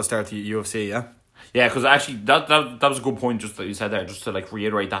may as well start the UFC, yeah. Yeah, because actually that was a good point just that you said there, just to like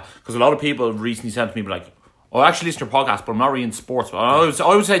reiterate that, because a lot of people recently said to me like, "Oh, I actually listen to your podcast, but I'm not really into sports." But I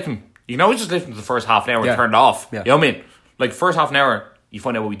always say to them, you can always just listen to the first half an hour and turn it off. Yeah. You know what I mean? Like first half an hour, you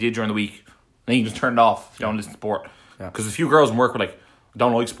find out what we did during the week, then you just turn it off if you don't listen to sport. Because a few girls in work were like, "I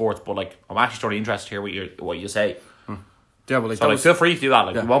don't like sports, but like I'm actually sort of interested to hear what you say." Yeah, but like, so feel free to do that.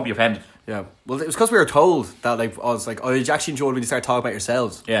 Like, we won't be offended. Yeah, well, it was because we were told that like I was like, "Oh, you actually enjoyed when you started talking about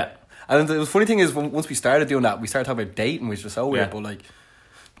yourselves." Yeah. And the funny thing is, once we started doing that, we started talking about dating, which was so weird. Yeah. But like,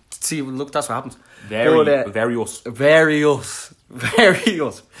 see, look, that's what happens. Very us.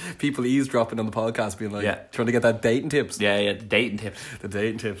 People eavesdropping on the podcast, being like, trying to get that dating tips. Yeah, the dating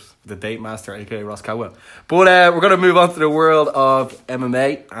tips. The date master, aka Ross Cowell. But we're going to move on to the world of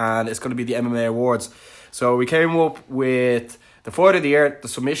MMA, and it's going to be the MMA awards. So we came up with the fight of the year, the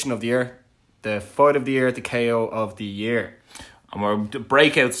submission of the year, the fight of the year, the KO of the year. And we're a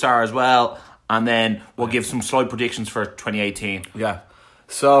breakout star as well. And then we'll give some slight predictions for 2018. Yeah.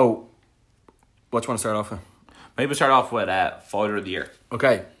 So, what do you want to start off with? Maybe we'll start off with Fighter of the Year.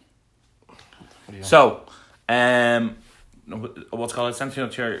 Okay. So, what's it called? Send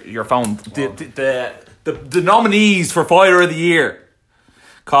it to your phone. The nominees for Fighter of the Year.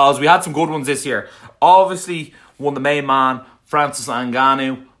 Because we had some good ones this year. Obviously, won the main man, Francis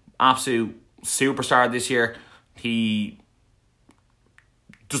Ngannou. Absolute superstar this year. He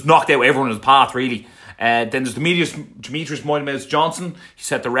just knocked out everyone in his path, really. Then there's Demetrius Mighty Mouse Johnson. He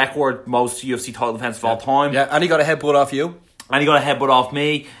set the record most UFC title defense of all time. Yeah, and he got a headbutt off you. And he got a headbutt off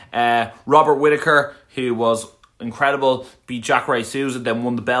me. Robert Whittaker, who was incredible, beat Jacare Souza, then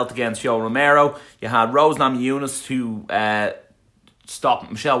won the belt against Yoel Romero. You had Rose Namajunas, who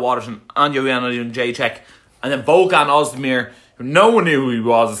stopped Michelle Waterson and Joanna Jacek. And then Volkan Ozdemir, who no one knew who he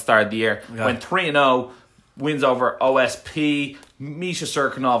was at the start of the year, went 3-0, wins over OSP, Misha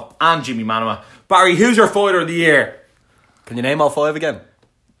Serkinov, and Jimmy Manuwa. Barry, who's your fighter of the year? Can you name all five again?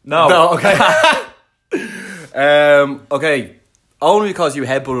 No, okay. Okay. Only because you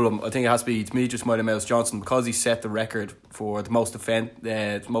headbutted him, I think it has to be Demetrius Mighty Mouse Johnson, because he set the record for the most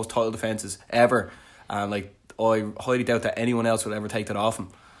title defenses ever, and like I highly doubt that anyone else will ever take that off him.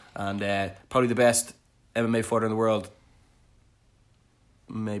 And probably the best MMA fighter in the world,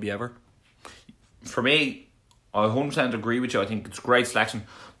 maybe ever. For me, I 100% agree with you. I think it's a great selection,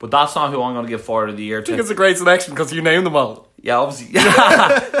 but that's not who I'm going to give Fighter of the Year to. I think it's a great selection because you named them all. Yeah, obviously.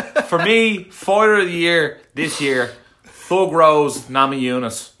 For me, Fighter of the Year this year, Thug Rose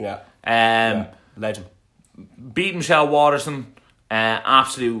Namajunas. Yeah. Legend. Beat Michelle Waterson.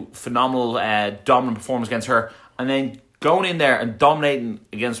 Absolute phenomenal dominant performance against her. And then going in there and dominating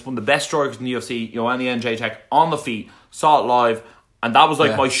against one of the best strikers in the UFC, Joanna Jacek, on the feet. Saw it live. And that was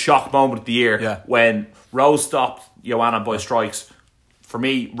like my shock moment of the year when Rose stopped Joanna by strikes. For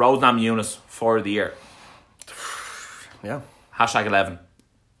me, Rose Namajunas, Fighter of the Year. Yeah. #11.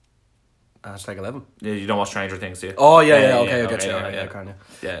 #11. You don't watch Stranger Things, do you? Oh, yeah. Okay, I get you.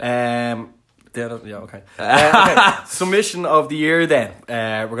 Okay. Submission of the year then.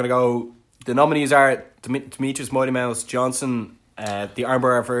 We're going to go... The nominees are Demetrius Mighty Mouse Johnson, the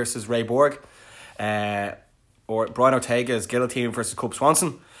Armbar versus Ray Borg, or Brian Ortega's Guillotine versus Cub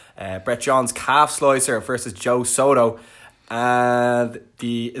Swanson, Brett John's Calf Slicer versus Joe Soto, and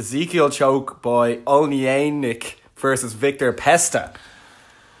the Ezekiel Choke by Oleinik versus Victor Pesta.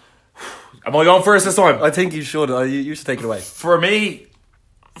 Am I going first this time? I think you should. You should take it away. For me,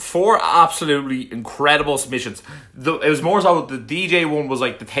 4 absolutely incredible submissions. It was more so the DJ one was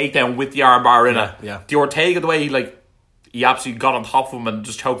like the takedown with the armbar in it. Yeah. The Ortega, the way he absolutely got on top of him and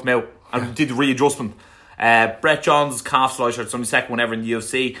just choked him out and did the readjustment. Brett John's calf slicer, it's only second one ever in the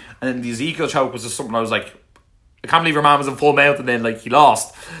UFC. And then the Ezekiel choke was just something I was like, I can't believe your man was in full mount and then like he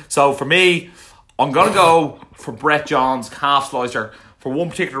lost. So for me, I'm going to go for Brett John's calf slicer for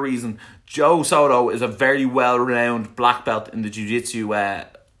one particular reason. Joe Soto is a very well-renowned black belt in the jiu-jitsu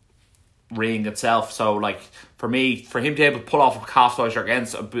ring itself. So like for me, for him to be able to pull off a calf slicer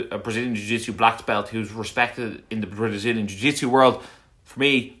against a Brazilian jiu-jitsu black belt who's respected in the Brazilian jiu-jitsu world, for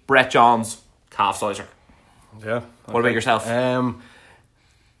me, Brett John's calf slicer. Yeah. Okay. What about yourself?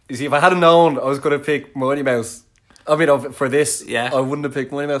 You see, if I hadn't known I was going to pick Money Mouse, I mean, for this, Yeah. I wouldn't have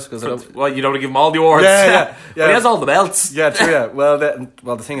picked Money Mouse because I don't. Well, you don't want to give him all the awards. Yeah. But he has all the belts. Yeah, true. Yeah. Well,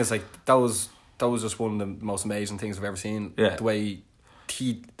 the thing is, like, that was just one of the most amazing things I've ever seen. Yeah. The way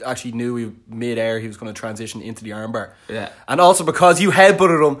he actually knew mid-air he was going to transition into the armbar. Yeah. And also because you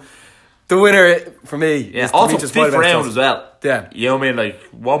headbutted him, the winner for me. Yeah. Is Also, Demetrius fifth Money Mouse round as well. Yeah. You know what I mean? Like,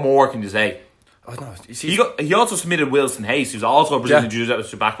 what more can you say? Oh no! You see, He also submitted Wilson Hayes, who's also a Brazilian Yeah.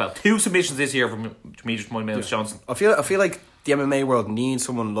 Jiu-Jitsu black belt. 2 submissions this year from Demetrius Money Mouse Johnson. I feel like the MMA world needs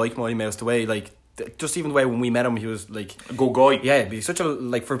someone like Money Mouse. The way, like, just even the way when we met him, he was like A good guy. Yeah, but he's such a,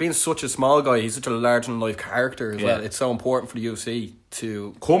 like, for being such a small guy, he's such a large and life character as Yeah. well. It's so important for the UFC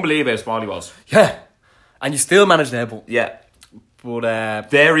to Couldn't believe how small he was. and you still manage to headbutt. Yeah. But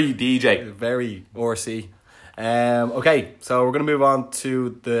Very DJ. very RC. Okay, so we're gonna move on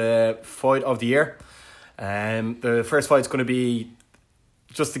to the fight of the year. The first fight's gonna be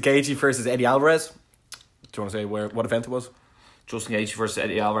Justin Gaethje versus Eddie Alvarez. Do you want to say what event it was? Justin Gaethje versus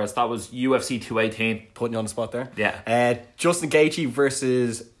Eddie Alvarez. That was UFC 218. Putting you on the spot there. Yeah. Justin Gaethje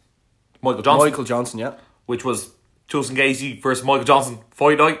versus Michael Johnson. Michael Johnson. Yeah. Which was Justin Gaethje versus Michael Johnson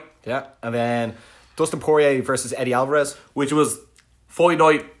fight night. Yeah, and then Dustin Poirier versus Eddie Alvarez. Which was fight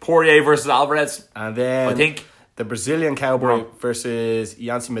night Poirier versus Alvarez. And then I think the Brazilian Cowboy Wrong. versus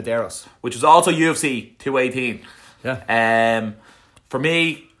Yancy Medeiros. Which was also UFC 218. Yeah. For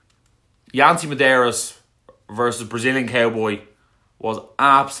me, Yancy Medeiros versus Brazilian Cowboy was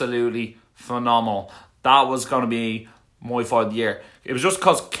absolutely phenomenal. That was going to be my fight of the year. It was just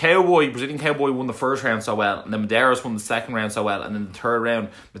because Brazilian Cowboy won the first round so well, and then Medeiros won the second round so well, and then the third round,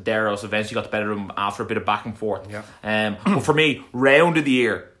 Medeiros eventually got the better of him after a bit of back and forth. Yeah. But for me, round of the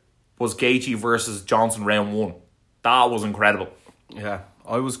year was Gaethje versus Johnson round 1. That was incredible. Yeah.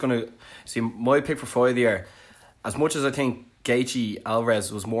 I was going to... See, my pick for fight of the year, as much as I think Gaethje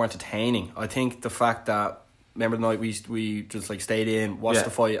Alvarez was more entertaining, I think the fact that... Remember the night we just like stayed in, watched the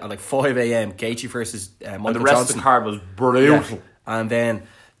fight at like 5 a.m. Gaethje versus Michael And the rest Johnson. of the card was brutal. Yeah. And then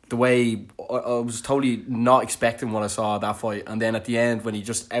the way I was totally not expecting when I saw that fight, and then at the end when he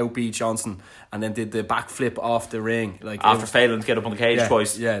just outbeat Johnson and then did the backflip off the ring, like After failing to get up on the cage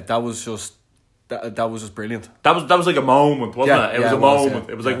twice. Yeah, that was just brilliant. That was like a moment, wasn't Yeah, it? It was yeah, a it was, moment.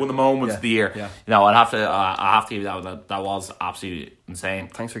 yeah. It was like one of the moments Yeah. of the year. Yeah. You know, I have to give you that. That was absolutely insane.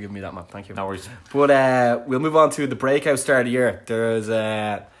 Thanks for giving me that, man. Thank you. No worries. But we'll move on to the breakout star of the year. There's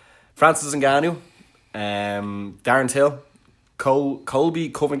Francis Ngannou, Darren Till, Colby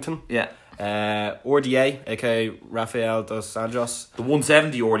Covington, Yeah. RDA, aka Rafael dos Anjos, The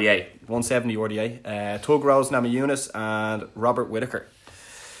 170 RDA. 170 RDA, Tug Rose Namajunas, and Robert Whittaker.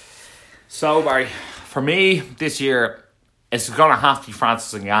 So, Barry, for me this year, it's going to have to be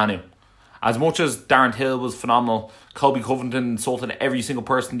Francis Ngannou. As much as Darren Till was phenomenal, Colby Covington insulted every single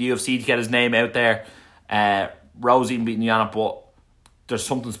person in the UFC to get his name out there. Rose even beating Yana, but there's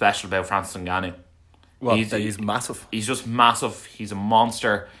something special about Francis Ngannou. Well, he's massive. He's just massive. He's a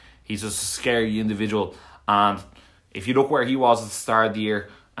monster. He's just a scary individual. And if you look where he was at the start of the year,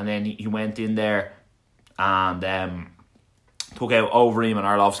 and then he went in there and took out Overeem and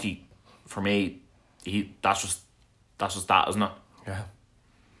Arlovsky, for me, that's just that, isn't it? Yeah.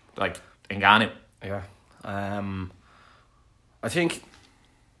 Like Ngannou. Yeah. I think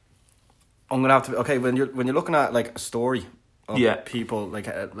I'm gonna have to. Okay, when you're looking at like a story of people,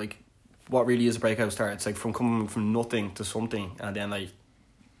 like what really is a breakout star? It's like from coming from nothing to something, and then like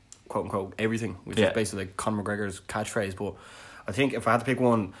quote unquote everything, which is basically like Conor McGregor's catchphrase. But I think if I had to pick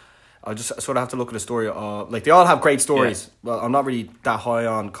one, I just sort of have to look at the story of, like, they all have great stories. Yeah. Well, I'm not really that high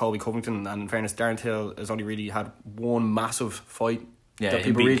on Colby Covington, and in fairness, Darren Till has only really had one massive fight. Yeah, that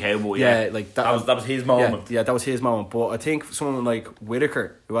him beating Cowboy. Yeah, like that was his moment. Yeah, that was his moment. But I think someone like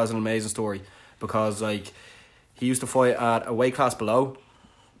Whittaker, who has an amazing story, because like he used to fight at a weight class below,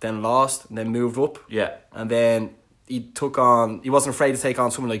 then lost, and then moved up. Yeah, and then he wasn't afraid to take on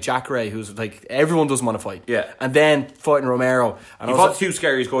someone like Jacare, who's like, everyone doesn't want to fight. Yeah. And then fighting Romero. And he fought 2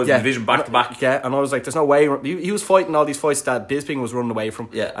 scary guys in the division back to back. Yeah, and I was like, there's no way. He was fighting all these fights that Bisping was running away from.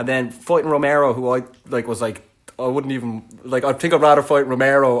 Yeah. And then fighting Romero, who I like was like, I wouldn't even like. I think I'd rather fight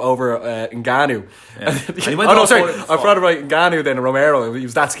Romero over Ngannou. Yeah. I'd rather fight Ngannou than Romero. He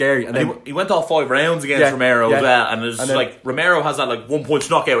was that scary. And then he went all 5 rounds against Romero as well, and it's then, like Romero has that like 1-punch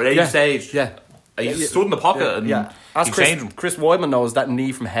knockout at each stage. Yeah, he stood in the pocket and he changed him. Chris Weidman knows that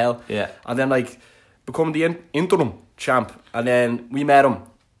knee from hell. Yeah, and then like become the interim champ, and then we met him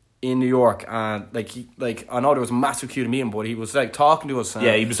in New York, and I know there was a massive queue to meet him, but he was like talking to us.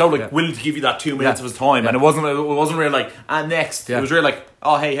 He was so willing to give you that 2 minutes of his time, and it wasn't really like next. It was really like,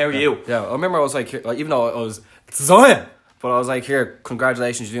 oh hey, how are you? Yeah, I remember I was like even though I was Zion, but I was like, here,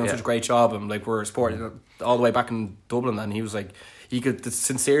 congratulations, you're doing such a great job, and like we're supporting all the way back in Dublin, and he was like, the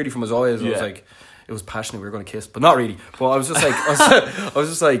sincerity from his eyes. I was like, it was passionate. We were going to kiss, but not really. But I was just like, I was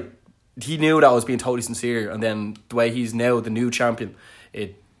just like, he knew that I was being totally sincere, and then the way he's now the new champion,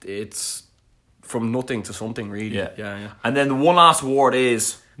 it's from nothing to something, really. Yeah. And then the one last award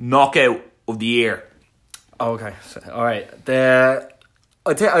is knockout of the year. Okay, all right. I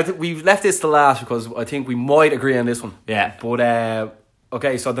think we've left this to last because I think we might agree on this one. Yeah. But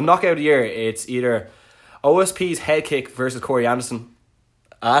okay, so the knockout of the year, it's either OSP's head kick versus Corey Anderson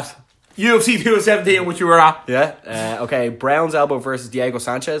at UFC 217, which you were at. Yeah. Okay, Brown's elbow versus Diego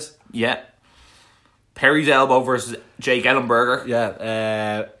Sanchez. Yeah. Perry's elbow versus Jake Ellenberger.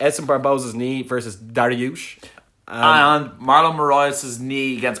 Yeah. Edson Barboza's knee versus Dariush. And Marlon Moraes'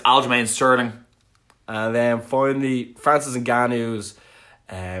 knee against Aljamain Sterling. And then finally, Francis Ngannou's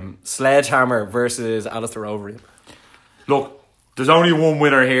sledgehammer versus Alistair Overeem. Look, there's only one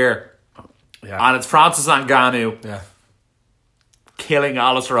winner here. Yeah. And it's Francis Ngannou. Yeah. Killing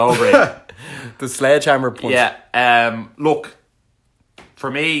Alistair Overeem. The sledgehammer punch. Yeah. Look,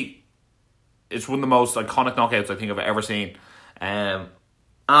 for me, it's one of the most iconic knockouts I think I've ever seen.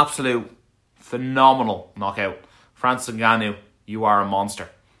 Absolute phenomenal knockout. Francis Ngannou, you are a monster.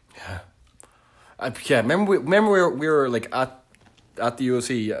 Yeah. Remember we were like at the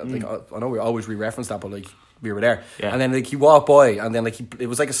UFC. Like I know we always re-reference that, but like we were there. Yeah. And then like he walked by, and then like it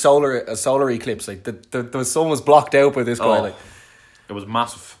was like a solar eclipse. Like the sun was blocked out by this guy. Like it was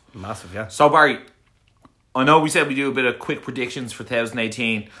massive. Massive, yeah. So Barry, I know we said we do a bit of quick predictions for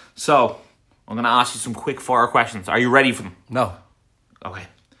 2018. So I'm going to ask you some quick fire questions. Are you ready for them? No. Okay.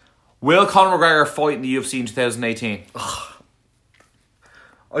 Will Conor McGregor fight in the UFC in 2018?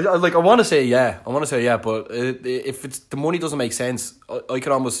 I want to say yeah. But if it's the money doesn't make sense, I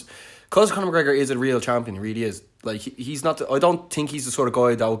could almost, because Conor McGregor is a real champion, he really is. Like he's not. I don't think he's the sort of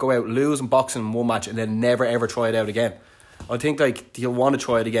guy that will go out lose in boxing in one match and then never ever try it out again. I think like he'll want to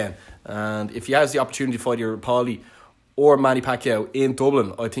try it again, and if he has the opportunity to fight either Paulie or Manny Pacquiao in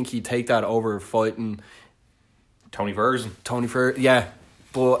Dublin, I think he'd take that over fighting Tony Ferguson. Yeah,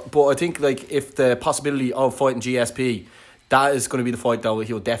 but I think like if the possibility of fighting GSP, that is going to be the fight that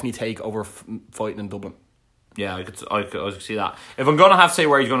he'll definitely take over fighting in Dublin. Yeah, I could see that. If I'm going to have to say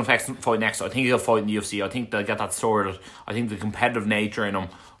where he's going to fight next, I think he'll fight in the UFC. I think they'll get that sorted. I think the competitive nature in him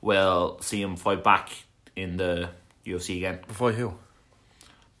will see him fight back in the UFC again. Fight who?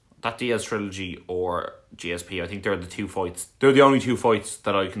 That Diaz trilogy or GSP. I think they're the two fights. They're the only two fights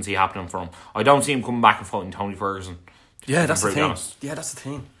that I can see happening for him. I don't see him coming back and fighting Tony Ferguson. Yeah, that's the thing. Yeah, that's the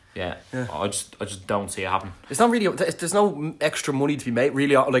thing. Yeah. I just don't see it happen. It's not really. There's no extra money to be made.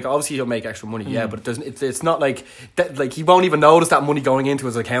 Really, like obviously he'll make extra money. Yeah, but it doesn't. It's not like that. Like he won't even notice that money going into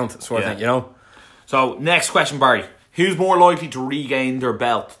his account, sort of thing. You know. So next question, Barry. Who's more likely to regain their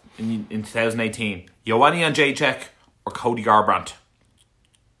belt in 2018? Joanna Jędrzejczyk or Cody Garbrandt?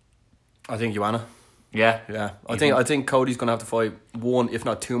 I think Joanna. Yeah. I think Cody's gonna have to fight one, if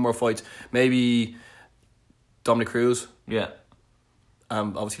not two more fights. Maybe Dominic Cruz. Yeah.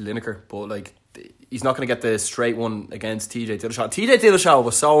 Obviously Lineker, but like he's not gonna get the straight one against TJ Dillashaw. TJ Dillashaw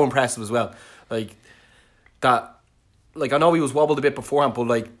was so impressive as well. Like that. Like I know he was wobbled a bit beforehand, but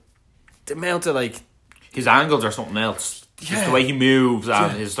like the amount of like his angles are something else. Just the way he moves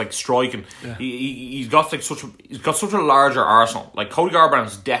and his like striking. Yeah. He's got like such a larger arsenal. Like Cody Garbrandt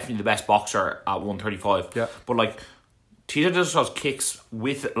is definitely the best boxer at 135. Yeah. But like TJ Dillashaw's kicks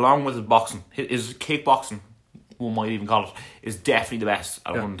along with his boxing, his kickboxing, one might even call it, is definitely the best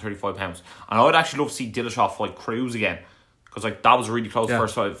at 135 pounds. And I would actually love to see Dillashaw fight Cruz again, because like that was really close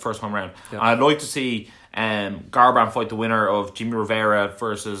first time round. Yeah. And I'd like to see Garbrandt fight the winner of Jimmy Rivera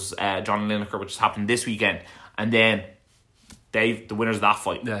versus John Lineker, which is happening this weekend, and then the winners of that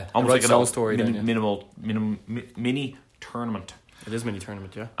fight. Yeah, almost like a story. Mini tournament. It is mini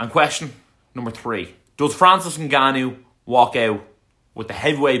tournament, yeah. And question number 3: does Francis Ngannou walk out with the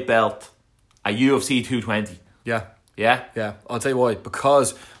heavyweight belt at UFC 220? Yeah. Yeah? Yeah, I'll tell you why.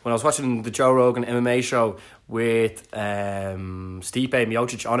 Because when I was watching the Joe Rogan MMA show with Stipe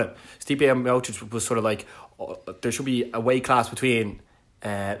Miocic on it, Stipe Miocic was sort of like, there should be a weight class between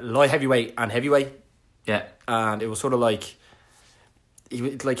light heavyweight and heavyweight. Yeah. And it was sort of like,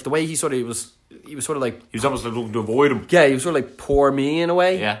 like the way he was sort of like, He was almost like looking to avoid him. yeah, he was sort of like poor me in a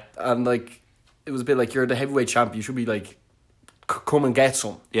way. Yeah. And like, it was a bit like, you're the heavyweight champ, you should be like, come and get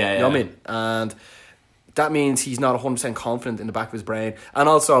some. Yeah, you know what I mean? And that means he's not 100% confident in the back of his brain. And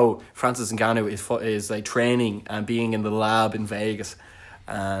also, Francis Ngannou is like training and being in the lab in Vegas.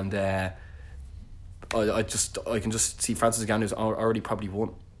 And I can just see Francis Ngannou's already probably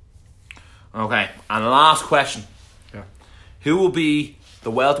won. Okay, and last question. Yeah. Who will be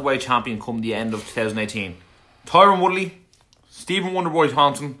the welterweight champion come the end of 2018? Tyron Woodley, Stephen Wonderboy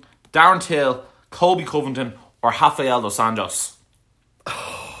Thompson, Darren Till, Colby Covington, or Rafael dos Anjos?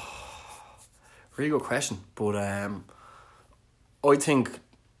 Really good question. But I think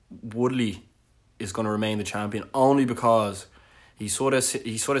Woodley is going to remain the champion only because he sort of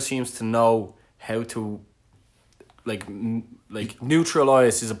seems to know how to like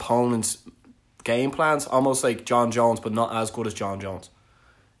neutralize his opponent's game plans, almost like John Jones, but not as good as John Jones.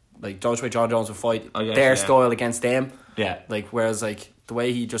 Like John Jones would fight their style against them. Yeah. Like whereas like the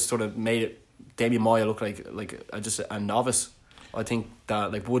way he just sort of made it, Damian Maia look like just a novice. I think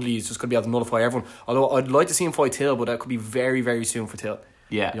that like Woodley is just going to be able to nullify everyone. Although I'd like to see him fight Till, but that could be very, very soon for Till.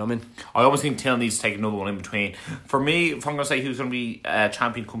 Yeah. You know what I mean? I almost think Till needs to take another one in between. For me, if I'm going to say who's going to be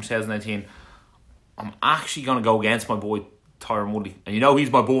champion come 2019, I'm actually going to go against my boy Tyron Woodley. And you know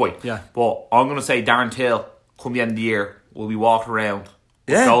he's my boy. Yeah. But I'm going to say Darren Till, come the end of the year, will be walking around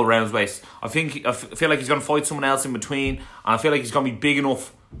with gold around his waist. I feel like he's going to fight someone else in between. And I feel like he's going to be big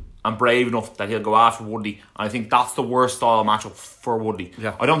enough and brave enough that he'll go after Woodley. And I think that's the worst style matchup for Woodley.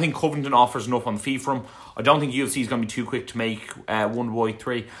 Yeah. I don't think Covington offers enough on the feet for him. I don't think UFC is going to be too quick to make Wonderboy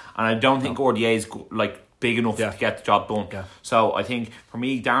 3. And I don't think RDA is like big enough to get the job done. Yeah. So I think for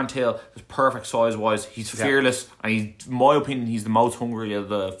me, Darren Till is perfect size wise. He's fearless, and in my opinion, he's the most hungry of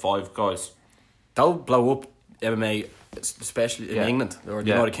the 5 guys. That'll blow up MMA, especially in England or the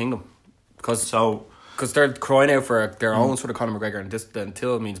United Kingdom, because they're crying out for their own sort of Conor McGregor, and this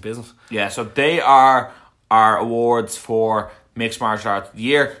until it means business. Yeah, so they are our awards for Mixed Martial Arts of the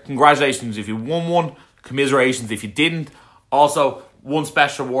Year. Congratulations if you won one. Commiserations if you didn't. Also, one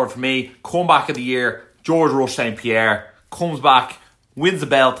special award for me, Comeback of the Year, George Rush St. Pierre comes back, wins the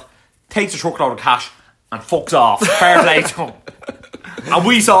belt, takes a truckload of cash, and fucks off. Fair play to him. And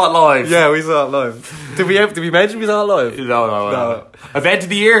we saw it live. Yeah, we saw it live. Did we mention we saw it live? No. Event of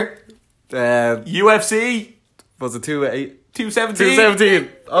the year, UFC. Was it 217? 217.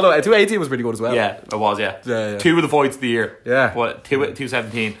 Oh no, 218 was pretty good as well. Yeah, it was, yeah. 2 of the fights of the year. Yeah. But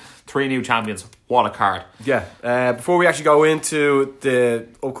 217. 3 new champions. What a card. Yeah. Before we actually go into the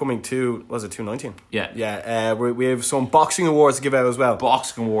upcoming 219? Yeah. Yeah. We have some boxing awards to give out as well.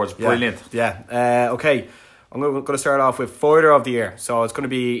 Boxing awards, brilliant. Yeah. Okay. I'm going to start off with Fighter of the Year. So it's going to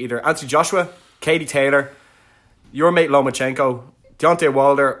be either Anthony Joshua, Katie Taylor, your mate Lomachenko, Deontay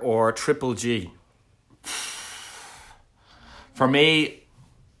Wilder, or Triple G. For me,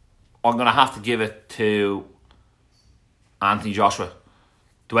 I'm going to have to give it to Anthony Joshua.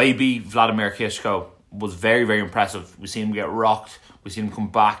 The way he beat Vladimir Klitschko was very, very impressive. We seen him get rocked. We seen him come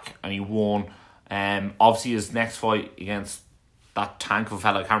back and he won. Obviously, his next fight against that tank of a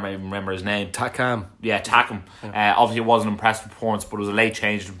fella, I can't even remember his name. Takam. Yeah, Takam. Yeah. Obviously, it wasn't an impressive performance, but it was a late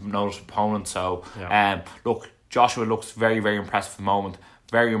change to notice opponent. So, look, Joshua looks very, very impressive at the moment.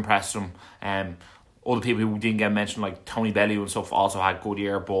 Very impressed him. Other people who didn't get mentioned, like Tony Bellew and stuff, also had good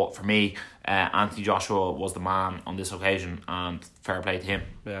year. But for me, Anthony Joshua was the man on this occasion, and fair play to him.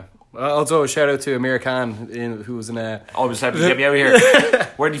 Yeah. Also, a shout out to Amir Khan, who was in a... Oh, was happy to get me out of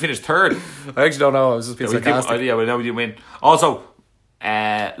here. Where did he finish? 3rd? I actually don't know. I was just being sarcastic. We know we didn't win. Also,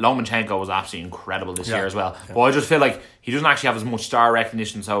 Lomachenko was absolutely incredible this year as well. Yeah. But I just feel like he doesn't actually have as much star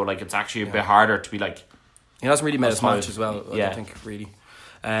recognition, so like it's actually a bit harder to be like... He hasn't really made his match as well, I don't think, really.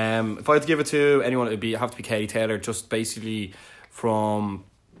 If I had to give it to anyone, it'd have to be Katie Taylor, just basically from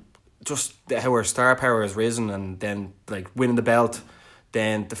just how her star power has risen, and then like winning the belt,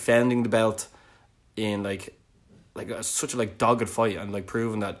 then defending the belt in like such a like dogged fight, and like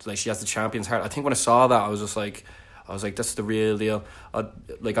proving that like she has the champion's heart. I think when I saw that, I was like, this is the real deal. I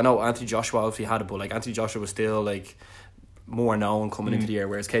know Anthony Joshua obviously had it, but like Anthony Joshua was still like more known coming into the year,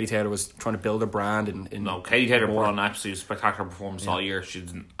 whereas Katie Taylor was trying to build a brand in Katie Taylor put on an absolutely spectacular performance all year. She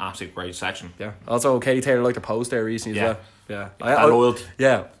did an absolute great section. Yeah. Also, Katie Taylor liked a post there recently as well. Yeah. Loyalty.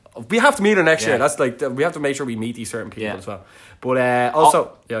 Yeah. We have to meet her next Yeah. year. That's like we have to make sure we meet these certain people Yeah. as well. But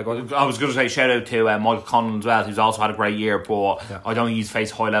also, yeah, go on. I was going to say shout out to Michael Conlon as well, who's also had a great year, but Yeah. I don't think he's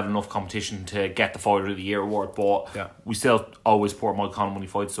faced high level enough competition to get the Fighter of the Year award. But Yeah. we still always support Michael Conlon when he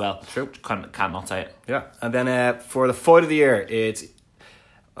fights as well. True. Can't not say it. Yeah, and then for the fight of the year, it's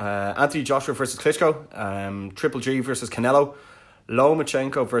Anthony Joshua versus Klitschko, Triple G versus Canelo,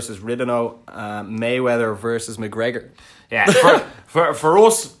 Lomachenko versus Rideno, Mayweather versus McGregor. Yeah, for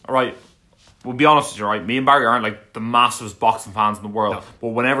us, right. We'll be honest with you, right? Me and Barry aren't like the massive boxing fans in the world, No. but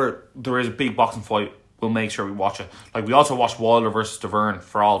whenever there is a big boxing fight, we'll make sure we watch it. Like we also watched Wilder versus DeVerne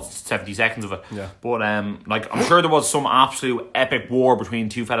for all 70 seconds of it. Yeah. But like I'm sure there was some absolute epic war between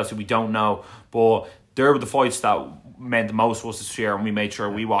two fellas who we don't know, but there were the fights that meant the most to us this year, and we made sure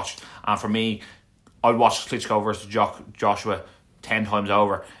we watched. And for me, I'd watch Klitschko versus Joshua 10 times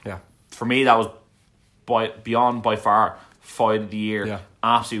over. Yeah. For me, that was by far fight of the year. Yeah.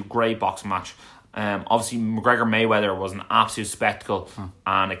 Absolute great boxing match. Obviously McGregor Mayweather was an absolute spectacle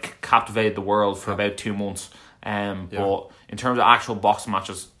and it captivated the world for about 2 months. But in terms of actual boxing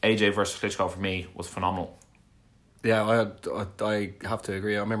matches, AJ versus Klitschko for me was phenomenal. Yeah, I have to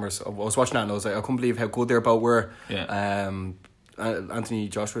agree. I remember I was watching that and I was like, I couldn't believe how good they both were. Yeah. Anthony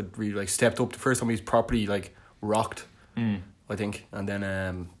Joshua really like stepped up the first time he's properly like rocked, I think, and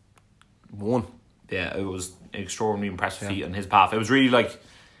then won. Yeah, it was an extraordinarily impressive feat on his path. It was really like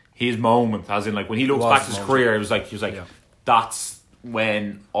his moment, as in like when he looks back at his career, he was like, that's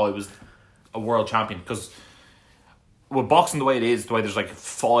when I was a world champion. Because with boxing the way it is, the way there's like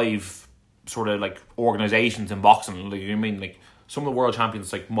 5 sort of like organizations in boxing, like, you know what I mean, like some of the world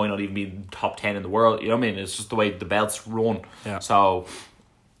champions like might not even be in the top 10 in the world. You know what I mean? It's just the way the belts run. Yeah. So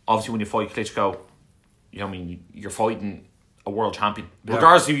obviously when you fight Klitschko, you know what I mean, you're fighting a world champion,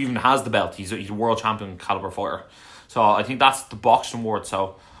 regardless if he even has the belt. He's a world champion caliber fighter. So I think that's the boxing word.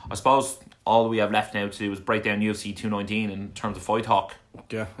 So I suppose all we have left now to do is break down UFC 219 in terms of fight talk.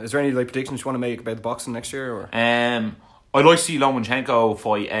 Yeah. Is there any like predictions you want to make about the boxing next year? Or I'd like to see Lomachenko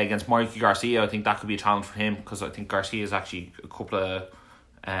fight against Mikey Garcia. I think that could be a challenge for him because I think Garcia is actually a couple of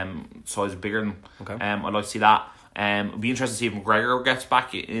sizes bigger than him. Okay. I'd like to see that. It'd be interesting to see if McGregor gets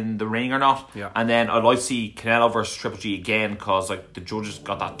back in the ring or not. Yeah. And then I'd like to see Canelo versus Triple G again because like the judges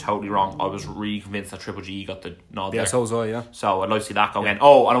got that totally wrong. I was really convinced that Triple G got the nod there. so was I, yeah. So I'd like to see that go again.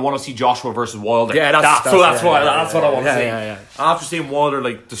 Oh, and I want to see Joshua versus Wilder. Yeah, that's what I want to see. Yeah. After seeing Wilder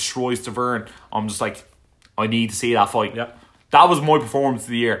like destroys DeVerne, I'm just like, I need to see that fight. Yeah. That was my performance of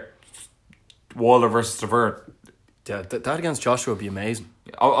the year. Wilder versus DeVerne. Yeah, that against Joshua would be amazing.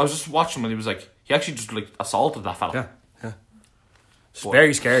 I was just watching him and he was like, he actually just like assaulted that fella. Yeah. It's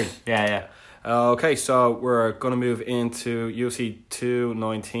very scary. Yeah. Okay, so we're going to move into UFC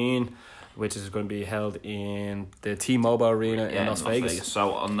 219, which is going to be held in the T-Mobile Arena in Las Vegas.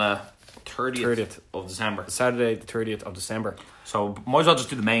 So on the 30th of December. Saturday, the 30th of December. So might as well just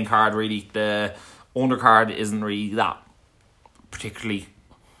do the main card, really. The undercard isn't really that particularly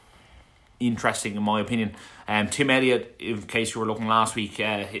interesting, in my opinion. Tim Elliott, in case you were looking last week,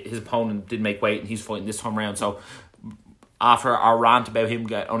 his opponent did make weight and he's fighting this time around. So after our rant about him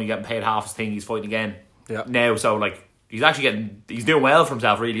only getting paid half his thing, he's fighting again now. So like he's actually he's doing well for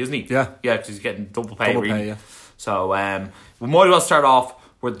himself, really, isn't he? Yeah, because he's getting double pay. Really. Yeah. So we might as well start off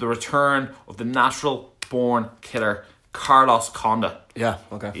with the return of the natural born killer Carlos Condit. Yeah.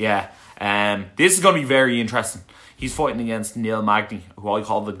 Okay. Yeah. This is going to be very interesting. He's fighting against Neil Magny, who I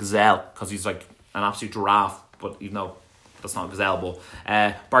call the Gazelle, because he's like an absolute giraffe, but even though that's not a gazelle.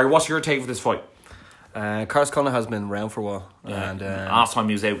 But Barry, what's your take for this fight? Carlos Condit has been around for a while. Yeah. And last time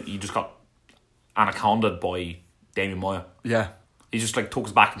he was out, he just got anacondaed by Damian Maia. Yeah. He just like took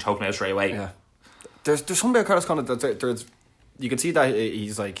his back and choked him out straight away. Yeah. There's something about Carlos Condit that there's you can see that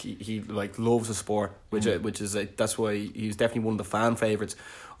he's like he like loves the sport, which is like, that's why he's definitely one of the fan favorites.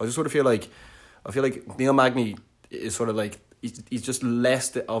 I just sort of feel like Neil Magny is sort of like he's just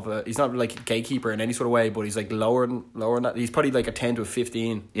less of a, he's not like a gatekeeper in any sort of way, but he's like lower than that. He's probably like a 10 to a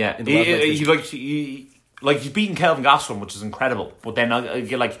 15. Yeah, he's beating Kelvin Gastelum, which is incredible. But then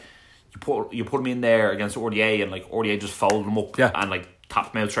you put him in there against RDA, and like RDA just folded him up and like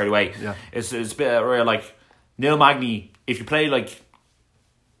tapped him out straight away. Yeah, it's a bit rare. Like Neil Magny, if you play like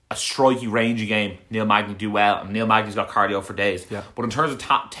a strikey, rangy game, Neil Magny do well, and Neil Magny's got cardio for days. Yeah. But in terms of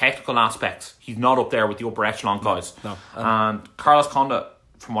technical aspects, he's not up there with the upper echelon guys. No. And Carlos Condit,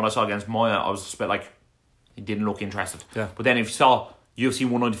 from what I saw against Maia, I was just a bit like, he didn't look interested. Yeah. But then if you saw UFC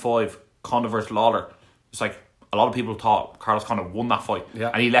 195, Condit versus Lawler, it's like a lot of people thought Carlos Condit won that fight. Yeah.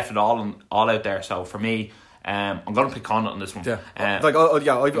 And he left it all out there. So for me, I'm going to pick Condit on this one. Yeah. I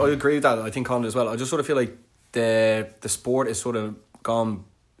agree with that. I think Condit as well. I just sort of feel like the sport is sort of gone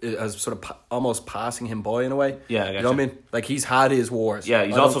as sort of almost passing him by in a way. Yeah, I you know what I mean. Like he's had his wars. Yeah,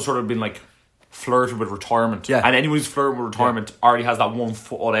 he's also sort of been like flirted with retirement. Yeah, and anyone who's flirting with retirement already has that 1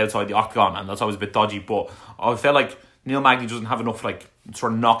 foot outside the octagon, and that's always a bit dodgy. But I feel like Neil Magny doesn't have enough like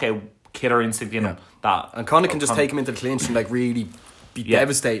sort of knockout killer instinct in him. And Condit can just take him into the clinch and like really be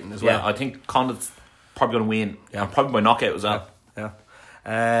devastating as well. Yeah, I think Condit's probably going to win. Yeah, and probably by knockout as well.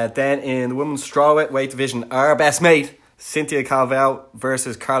 Yeah. Then in the women's strawweight division, our best mate Cynthia Calvillo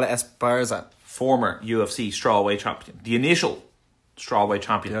versus Carla Esparza, former UFC strawweight champion, the initial strawweight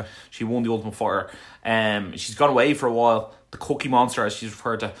champion. Yeah. She won the Ultimate Fighter. She's gone away for a while. The Cookie Monster, as she's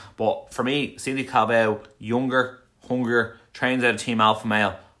referred to. But for me, Cynthia Calvillo, younger, hungrier, trains out of Team Alpha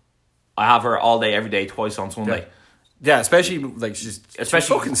Male. I have her all day, every day, twice on Sunday. Yeah, especially like she's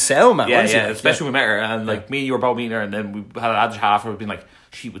fucking sell, man. Yeah, especially when we met her, and like me and you were both meeting her, and then we had an adage half. We've been like,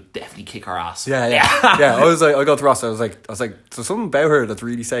 she would definitely kick our ass. Yeah. I was like, I got to Ross. I was like, there's something about her that's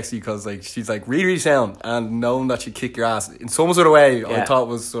really sexy because like she's like really, really sound, and knowing that she'd kick your ass in some sort of way, I thought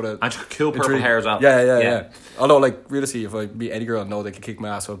was sort of. And she could kill purple hair as well. Yeah. Although like realistically, if I meet any girl and know they could kick my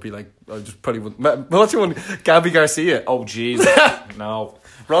ass, I'd be like, I just probably wouldn't. What's your one? Gabby Garcia. Oh jeez, no.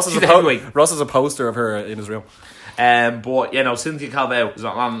 Ross is a poster of her in his room. But you know, Cynthia Calvillo is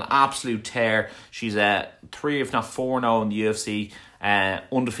on an absolute tear. She's 3 if not 4-0 in the UFC,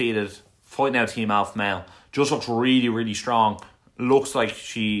 undefeated, fighting out Team Alpha Male. Just looks really, really strong. Looks like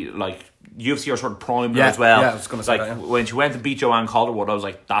she UFC are sort of primed her as well. Yeah, I was going to say that, when she went to beat Joanne Calderwood, I was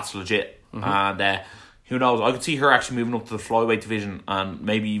like, that's legit. Mm-hmm. And who knows? I could see her actually moving up to the flyweight division and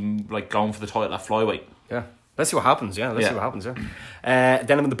maybe even like going for the title at flyweight. Yeah. Let's see what happens. Then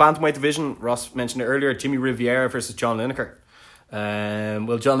in the bantamweight division, Ross mentioned it earlier, Jimmy Rivera versus John Lineker.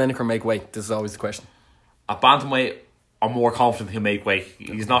 Will John Lineker make weight? This is always the question. At bantamweight, I'm more confident he'll make weight.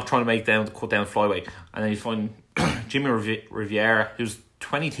 He's not trying to cut down flyweight. And then you find Jimmy Rivera, who's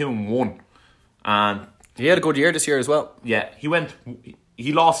 22-1, and he had a good year this year as well. Yeah, he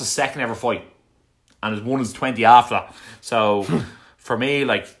lost his second ever fight, and has won his 20 after that. So for me,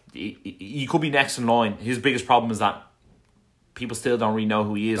 like, he could be next in line. His biggest problem is that people still don't really know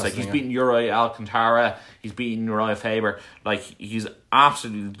who he is. That's he's beaten Uriah Alcantara, he's beaten Uriah Faber. Like, he's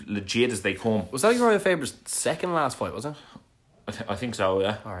absolutely legit as they come. Was that Uriah Faber's second last fight, was it? I think so,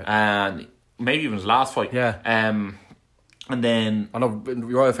 yeah. All right. And maybe even his last fight. Yeah. And then I know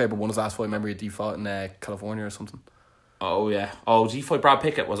Uriah Faber won his last fight. Remember he fought in California or something. Oh yeah. Oh, did he fight Brad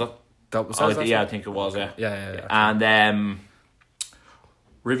Pickett? Was it? That was. I think it was. Yeah. Yeah. And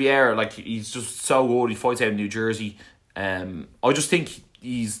Riviera, like, he's just so good. He fights out in New Jersey. I just think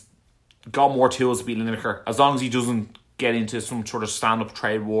he's got more tools to beat Lineker, as long as he doesn't get into some sort of stand-up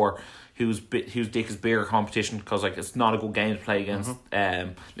trade war whose dick is bigger competition, because like it's not a good game to play against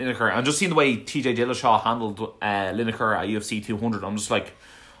Lineker. And just seeing the way TJ Dillashaw handled Lineker at UFC 200, I'm just like,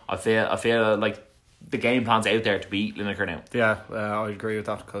 I feel like the game plan's out there to beat Lineker now. Yeah, I agree with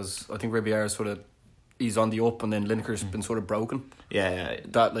that, because I think Riviera's sort of, he's on the up, and then Lineker's been sort of broken. Yeah.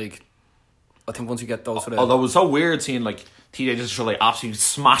 That, like, I think once you get those sort of... Although it was so weird seeing like TJ Dillashaw like absolutely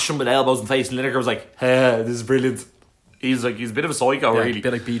smash him with elbows in the face, and Lineker was like, hey, this is brilliant. He's a bit of a psycho, really. A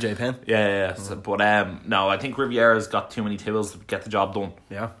bit like BJ Penn. Yeah. So, but no, I think Riviera's got too many tools to get the job done.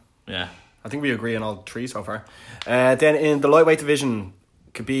 Yeah. I think we agree on all three so far. Then in the lightweight division,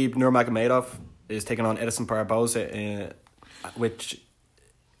 Khabib Nurmagomedov is taking on Edson Barboza, which...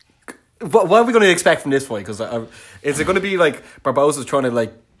 What are we going to expect from this fight? Because is it going to be like Barboza's trying to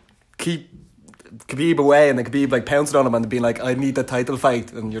like keep Khabib away, and then Khabib like pouncing on him and being like, I need the title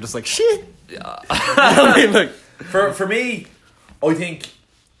fight, and you're just like, shit. Yeah. I mean, like, for me, I think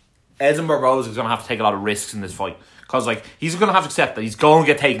Edson Barboza is going to have to take a lot of risks in this fight, because like he's going to have to accept that he's going to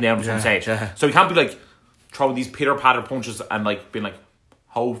get taken down at some stage. Yeah. So he can't be like throwing these pitter patter punches and like being like,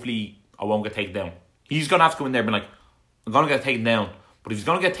 hopefully I won't get taken down. He's going to have to go in there and be like, I'm going to get taken down. But if he's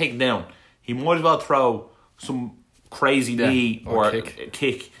going to get taken down, he might as well throw some crazy knee or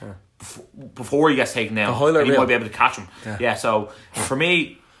kick before he gets taken down. And he might be able to catch him. Yeah, so for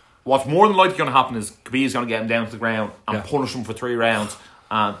me, what's more than likely going to happen is Khabib is going to get him down to the ground and punish him for 3 rounds.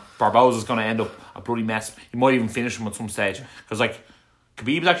 And Barboza's going to end up a bloody mess. He might even finish him at some stage. Because like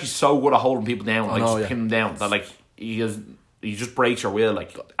Khabib is actually so good at holding people down, just pinning them down, that like he just breaks your will,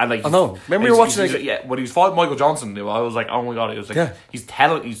 like, and like. I know. Remember you were watching it? When he was fighting Michael Johnson, I was like, oh my god! It was like he's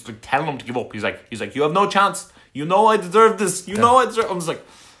telling him to give up. He's like, you have no chance. You know I deserve this. You know I deserve. I'm just like,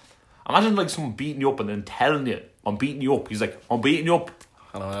 imagine like someone beating you up and then telling you, I'm beating you up. He's like, I'm beating you up.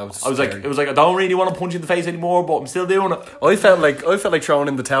 I don't know. I was like, I don't really want to punch you in the face anymore, but I'm still doing it. I felt like throwing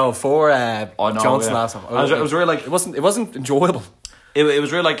in the towel for Johnson last time. It was really like it wasn't enjoyable. it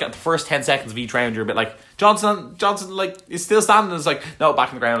was really like at the first 10 seconds of each round, you're a bit like, Johnson, like, is still standing. It's like, no, back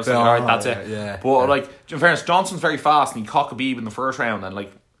in the ground. It's like, all right, that's it. Yeah, but, like, in fairness, Johnson's very fast and he caught Khabib in the first round. And,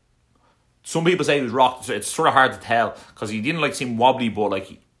 like, some people say he was rocked. So it's sort of hard to tell because he didn't, like, seem wobbly, but,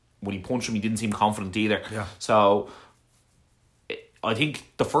 like, when he punched him, he didn't seem confident either. Yeah. So I think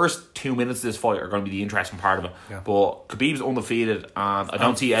the first 2 minutes of this fight are going to be the interesting part of it. Yeah. But Khabib's undefeated, and I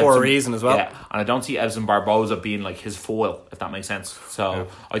don't see for a reason as well. Yeah, and I don't see Edson Barboza being like his foil, if that makes sense. So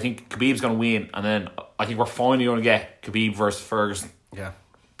I think Khabib's going to win, and then I think we're finally going to get Khabib versus Ferguson. Yeah.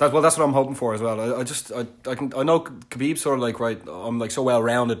 That's what I'm hoping for as well. I know Khabib's sort of like, right, I'm like so well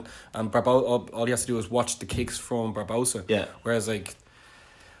rounded, and Barboza, all he has to do is watch the kicks from Barboza. Yeah. Whereas like,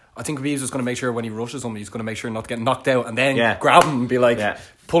 I think Khabib's just going to make sure when he rushes him, he's going to make sure not to get knocked out, and then grab him and be like,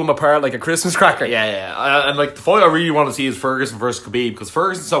 pull him apart like a Christmas cracker. Yeah. And like the fight I really want to see is Ferguson versus Khabib, because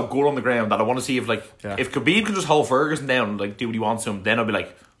Ferguson's so good on the ground that I want to see if if Khabib can just hold Ferguson down and like do what he wants to him, then I'll be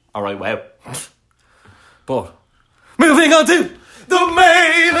like, all right, wow. But moving on to the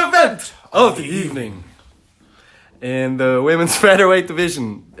main event of the evening. In the women's featherweight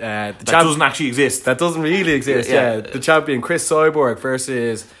division, that doesn't actually exist. That doesn't really exist. The champion Chris Cyborg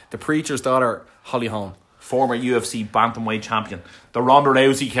versus the preacher's daughter Holly Holm, former UFC bantamweight champion, the Ronda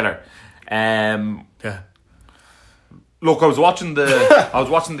Rousey killer. Look, I was watching the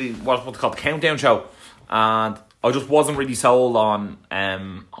what's it called, the Countdown show, and I just wasn't really sold on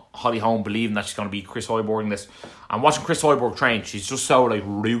Holly Holm believing that she's going to beat Chris Cyborg in this. And watching Chris Cyborg train, she's just so like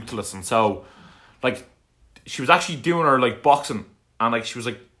ruthless and so like. She was actually doing her like boxing, and like she was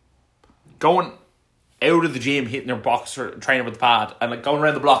like going out of the gym, hitting her boxer training with the pad, and like going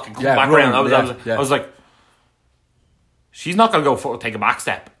around the block and coming back around. I was like, she's not gonna go take a back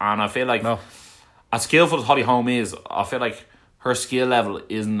step, and I feel like as skillful as Holly Holm is, I feel like her skill level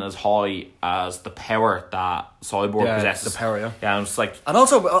isn't as high as the power that Cyborg possesses. The power, yeah. I'm just like, and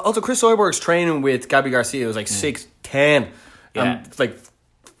also Chris Cyborg's training with Gabby Garcia was like 6'10", and like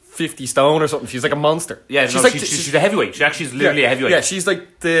 50 stone or something. She's like a monster. Yeah, she's a heavyweight. She actually is literally a heavyweight. Yeah, she's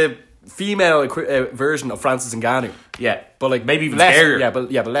like the female version of Francis Ngannou. Yeah, but like maybe even less, scarier.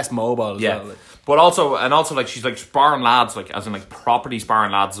 but less mobile as well. Like. But also like she's like sparring lads, like as in like property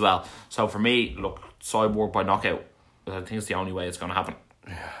sparring lads as well. So for me, look, Cyborg by knockout, I think it's the only way it's going to happen.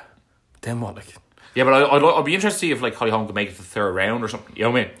 Yeah. Then what, like? Yeah, but I'd be interested to see if like Holly Holm could make it to the third round or something. You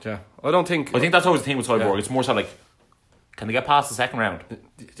know what I mean? Yeah, I think that's always the thing with Cyborg. It's more so like, can they get past the second round?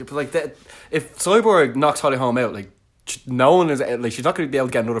 But like that, if Cyborg knocks Holly Holm out, like no one is like, she's not going to be able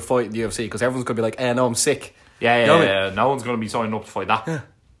to get another fight in the UFC because everyone's going to be like, no, I'm sick. Yeah. No one's going to be signing up to fight that. Yeah.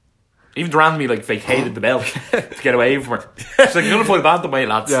 Even Durand me like vacated the belt to get away from her. She's like, you're going to fight bantamweight,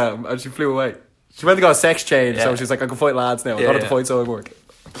 lads. Yeah, and she flew away. She went to go a sex change, so she's like, I can fight lads now. I got to fight Cyborg.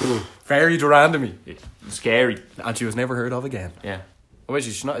 Very Durand to me. Scary. And she was never heard of again. Yeah. Oh, wait,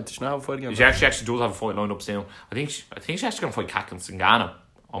 she should not have a fight again. She actually does have a fight lined up soon. I think she's actually going to fight Katlyn Zingano.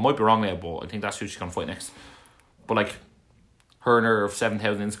 I might be wrong there, but I think that's who she's going to fight next. But like, her and her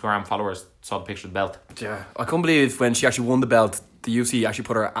 7,000 Instagram followers saw the picture of the belt. Yeah, I can't believe when she actually won the belt, the UFC actually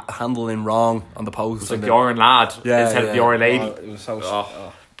put her handle in wrong on the post. It was like the Iron Lad instead of the Iron Lady. It was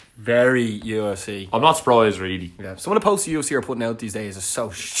so very UFC. I'm not surprised, really. Yeah, some of the posts the UFC are putting out these days are so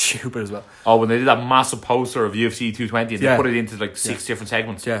stupid as well. Oh, when they did that massive poster of UFC 220 and they put it into like 6 different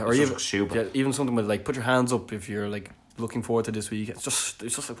segments. Yeah, or even stupid. Yeah, even something with like, put your hands up if you're like looking forward to this week. It's just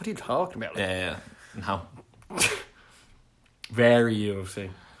like, what are you talking about? Like, yeah. No. Very UFC.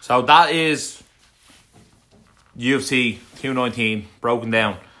 So that is UFC 219 broken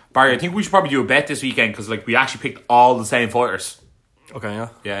down. Barry, I think we should probably do a bet this weekend because like we actually picked all the same fighters. Okay, yeah.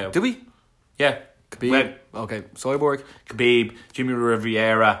 Yeah. Did we? Yeah. Khabib. Okay, Cyborg. Khabib, Jimmy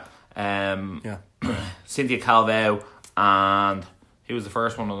Rivera, Cynthia Calveo, and who was the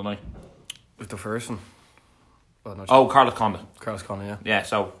first one of the night? The first one? Carlos Condit. Carlos Condit, yeah. Yeah,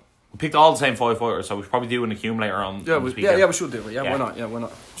 so we picked all the same 5 fighters, so we should probably do an accumulator on this weekend. We should do it. Yeah, why not? Yeah, why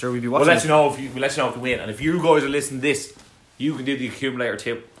not? Sure, we'll be watching. We'll let you know if we win, and if you guys are listening to this, you can do the accumulator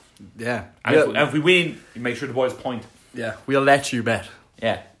too. Yeah. And if we win, you make sure the boys point. Yeah, we'll let you bet.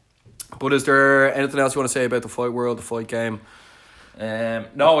 Yeah. But is there anything else you want to say about the fight world, the fight game?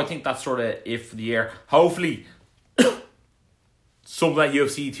 No, I think that's sort of it for the year. Hopefully, something that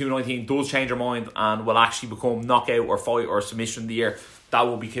UFC 219 does change their mind and will actually become knockout or fight or submission of the year. That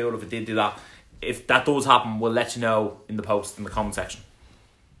would be cool if it did do that. If that does happen, we'll let you know in the post, in the comment section.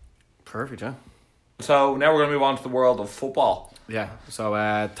 Perfect, yeah. So now we're going to move on to the world of football. Yeah, so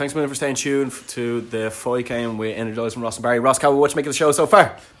thanks a million for staying tuned to the fight game with Energize from Ross and Barry. Ross, Cowell, what you make of the show so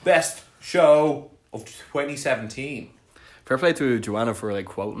far? Best show of 2017. Fair play to Joanna for like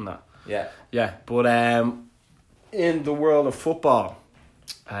quoting that. Yeah. Yeah, but in the world of football,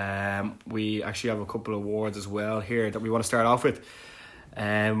 We actually have a couple of awards as well here that we want to start off with.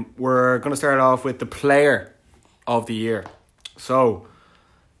 We're going to start off with the Player of the Year. So,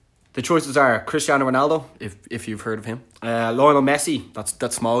 the choices are Cristiano Ronaldo, if you've heard of him. Lionel Messi, that's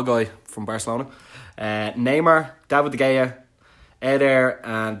that small guy from Barcelona. Neymar, David De Gea, Eder,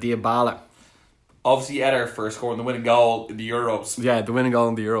 and Dybala. Obviously, Eder for scoring the winning goal in the Euros. Yeah, the winning goal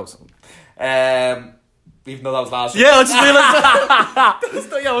in the Euros. Even though that was last year. Yeah, I just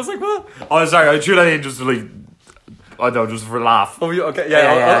realised. Yeah, I was like, what? Oh, sorry, I threw that in just to like, I don't know, just for a laugh. Oh, okay,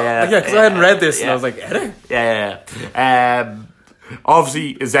 yeah, because I hadn't read this, and I was like, Eder? Yeah.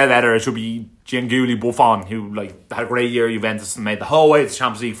 Obviously, instead of Eder, it should be Gianluigi Buffon, who like had a great year at Juventus and made the whole way to the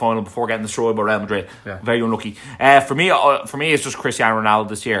Champions League final before getting destroyed by Real Madrid. Yeah. Very unlucky. For me, it's just Cristiano Ronaldo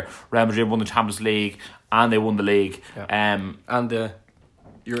this year. Real Madrid won the Champions League and they won the league. Yeah. And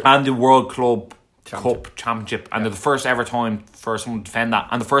the World Club Cup Championship, and they're the first ever time for someone to defend that,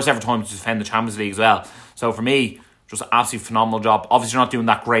 and the first ever time to defend the Champions League as well. So for me, just an absolutely phenomenal job. Obviously, they're not doing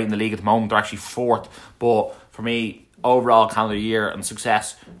that great in the league at the moment. They're actually fourth, but for me, overall calendar year and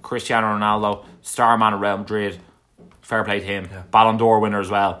success, Cristiano Ronaldo, star man at Real Madrid, fair play to him. Ballon d'Or winner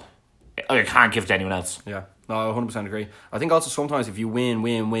as well. I can't give it to anyone else. Yeah, no, I 100% agree. I think also sometimes if you win,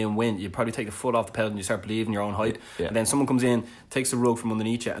 you probably take the foot off the pedal and you start believing your own height. Yeah. And then someone comes in, takes the rug from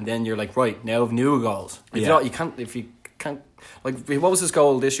underneath you, and then you're like, right, now I've new goals. If you can't, like, what was his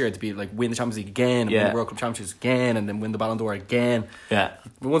goal this year? To be like win the Champions League again, and win the World Cup Championships again, and then win the Ballon d'Or again. Yeah.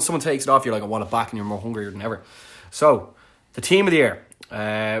 But once someone takes it off, you're like, I want it back, and you're more hungrier than ever. So, the team of the year,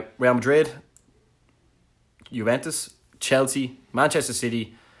 Real Madrid, Juventus, Chelsea, Manchester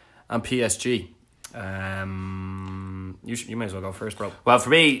City, and PSG. You may as well go first, bro. Well, for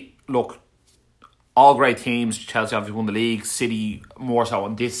me, look, all great teams. Chelsea obviously won the league. City more so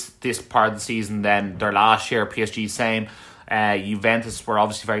on this part of the season than their last year. PSG same. Juventus were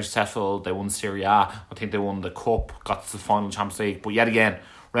obviously very successful. They won Serie A. I think they won the Cup, got to the final Champions League. But yet again,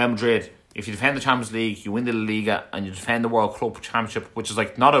 Real Madrid, if you defend the Champions League, you win the La Liga, and you defend the World Club Championship, which is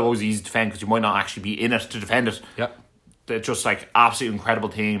like not always easy to defend because you might not actually be in it to defend it. Yep. They're just like absolutely incredible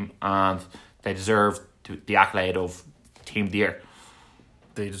team, and they deserve the accolade of Team of the Year.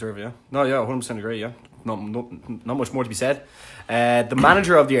 They deserve it, yeah. No, yeah, 100% agree, yeah. Not much more to be said. The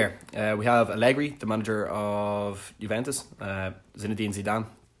manager of the year, we have Allegri, the manager of Juventus, Zinedine Zidane,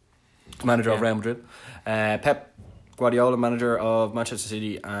 manager of Real Madrid, Pep Guardiola, manager of Manchester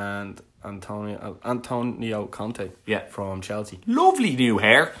City, and Antonio Conte from Chelsea. Lovely new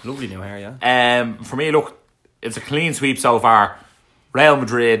hair. Lovely new hair, yeah. For me, look, it's a clean sweep so far. Real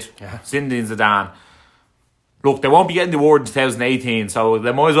Madrid, Yeah. Zinedine Zidane. Look, they won't be getting the award in 2018, so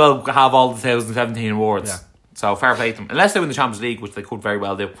they might as well have all the 2017 awards. Yeah. So fair play to them. Unless they win the Champions League, which they could very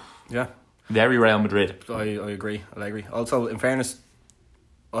well do. Yeah. Very Real Madrid. I agree. Also, in fairness,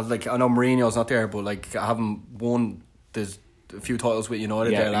 I know Mourinho's not there, but like I haven't won there's a few titles with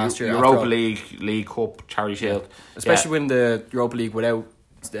United there last year. Europa League Cup, Charity Shield. Especially when the Europa League without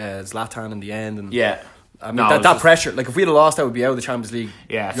Zlatan in the end. And I mean, that pressure. Like if we'd have lost, that would be out of the Champions League.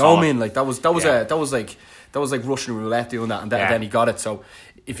 Yeah, you know what I mean? Like that was like Russian roulette doing that, and then he got it. So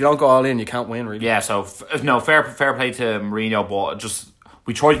if you don't go all in, you can't win, really. Yeah. So fair play to Mourinho, but just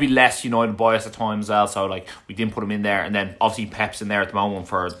we tried to be less United biased at times as well. So like we didn't put him in there, and then obviously Pep's in there at the moment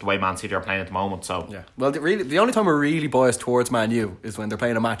for the way Man City are playing at the moment. So yeah. Well, the only time we're really biased towards Man U is when they're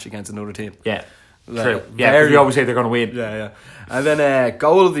playing a match against another team. Yeah. True. Yeah, because we always say they're going to win. Yeah. And then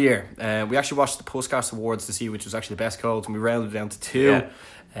goal of the year. We actually watched the Postcast Awards to see which was actually the best goals, and we rounded it down to two.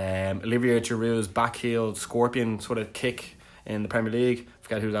 Olivier Giroud's backheel scorpion sort of kick in the Premier League. I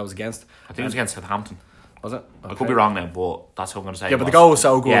forget who that was against. I think it was against Southampton. Was it? Okay. I could be wrong now, but that's what I'm going to say. Yeah, but the goal was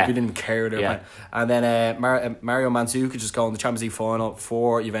so good, we didn't even care. Yeah. And then Mario Mandzukic just going in the Champions League final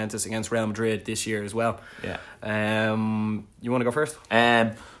for Juventus against Real Madrid this year as well. Yeah. You want to go first?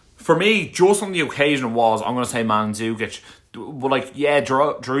 For me, just on the occasion I'm going to say Mandzukic. But like,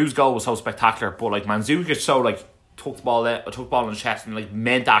 Drew's goal was so spectacular, but like Mandzukic so like took the ball in the chest and like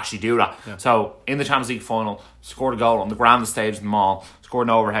meant to actually do that. Yeah. So in the Champions League final, scored a goal on the grandest stage in the mall, scored an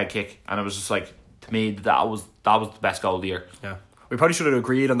overhead kick, and it was just like, to me, that was the best goal of the year. Yeah, we probably should have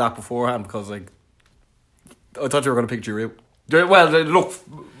agreed on that beforehand because like I thought you were going to pick Giroud. Well, look,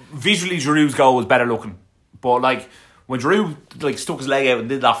 visually Giroud's goal was better looking, but like when Giroud like stuck his leg out and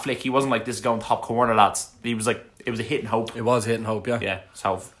did that flick, he wasn't like, this is going top corner, lads. He was like, it was a hit and hope. It was hit and hope, yeah. Yeah,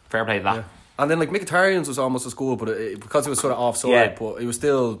 so fair play to that. Yeah. And then like Mkhitaryan's was almost as good, but because it was sort of offside, but it was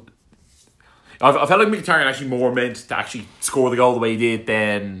still. I felt like Mkhitaryan actually more meant to actually score the goal the way he did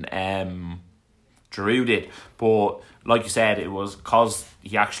than Giroud did. But like you said, it was because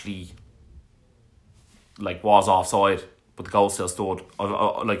he actually like was offside. but the goal still stood.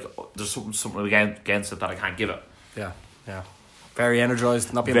 Like there's something against it that I can't give it. Yeah. Very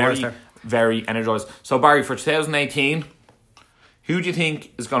energised, not being modest there. Very energised. So Barry, for 2018, who do you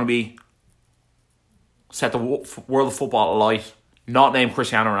think is going to be set the world of football alight? Not named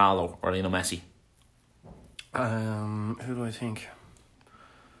Cristiano Ronaldo or Lionel Messi. Who do I think?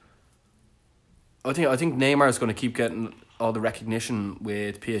 I think Neymar is going to keep getting all the recognition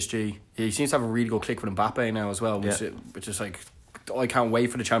with PSG. He seems to have a really good click with Mbappe now as well, which is like, I can't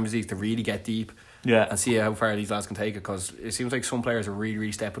wait for the Champions League to really get deep. Yeah. And see how far these lads can take it, because it seems like some players are really,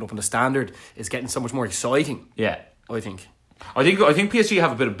 really stepping up, and the standard is getting so much more exciting. Yeah. I think PSG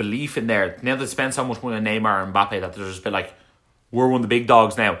have a bit of belief in there. Now they spend so much money on Neymar and Mbappe that they're just a bit like, we're one of the big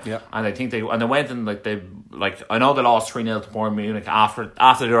dogs now. Yeah. And I think they went and I know they lost 3-0 to Bayern Munich after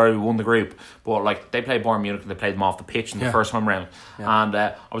they already won the group, but like they played Bayern Munich and they played them off the pitch in the first home round. Yeah. And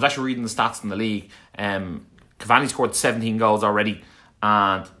I was actually reading the stats in the league. Cavani scored 17 goals already,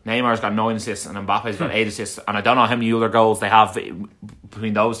 and Neymar's got 9 assists and Mbappe's got 8 assists, and I don't know how many other goals they have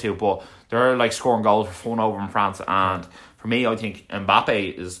between those two, but they're like scoring goals for fun over in France. And for me, I think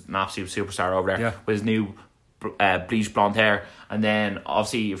Mbappe is an absolute superstar over there with his new bleached blonde hair. And then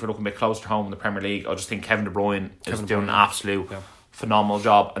obviously if we're looking a bit closer to home in the Premier League, I just think Kevin De Bruyne is doing an absolute phenomenal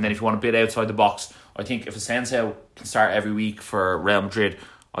job. And then if you want a bit outside the box, I think if Asensio can start every week for Real Madrid,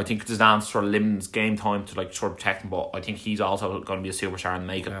 I think Zidane sort of limits game time to like sort of protect him, but I think he's also going to be a superstar in the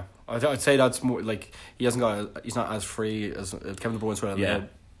making. Yeah. I'd say that's more like he's not as free as Kevin De Bruyne sort of. Yeah.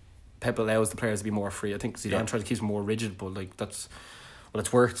 Pep allows the players to be more free. I think Zidane tries to keep them more rigid, but like that's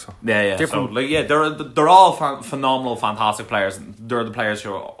it's worked. So. Yeah. Different. So like they're all phenomenal, fantastic players. They're the players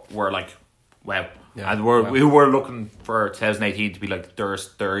who were like wow, and who were looking for 2018 to be like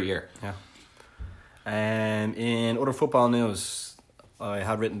their year. Yeah. In other football news, I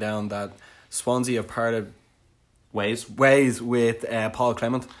had written down that Swansea have parted ways with Paul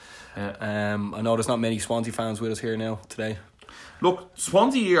Clement. Yeah. I know there's not many Swansea fans with us here now today. Look,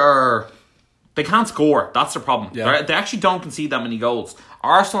 Swansea they can't score. That's the problem. Yeah. They actually don't concede that many goals.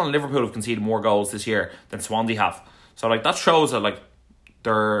 Arsenal and Liverpool have conceded more goals this year than Swansea have. So like that shows that like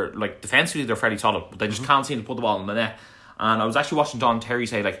they're like defensively they're fairly solid, but they just can't seem to put the ball in the net. And I was actually watching Don Terry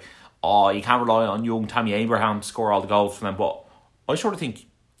say like, oh, you can't rely on young Tammy Abraham to score all the goals for them, but I sort of think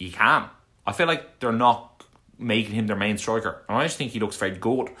you can. I feel like they're not making him their main striker, and I just think he looks very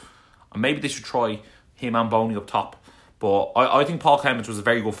good. And maybe they should try him and Boney up top. But I think Paul Clement was a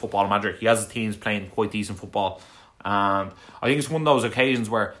very good football manager. He has his teams playing quite decent football. And I think it's one of those occasions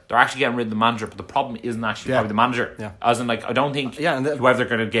where they're actually getting rid of the manager, but the problem isn't actually probably the manager. Yeah. As in, like, I don't think whoever they're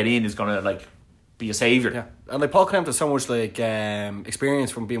going to get in is going to, like, be a saviour. Yeah. And, like, Paul Clement has so much, like, experience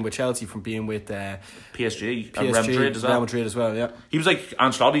from being with Chelsea, from being with PSG and Real Madrid as well, yeah. He was, like,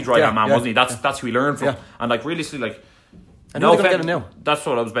 Ancelotti's right-hand man, wasn't he? That's who he learned from. Yeah. And, like, realistically, like, and no offense, now. That's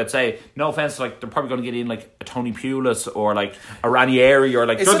what I was about to say. No offense, like they're probably going to get in like a Tony Pulis or like a Ranieri or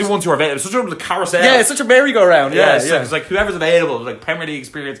like they're the ones who are available. It's such a carousel. Yeah, it's such a merry-go-round. Yeah. It's like whoever's available, like Premier League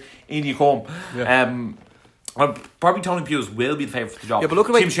experience, in you come. Yeah. Probably Tony Pulis will be the favourite for the job. Yeah, but look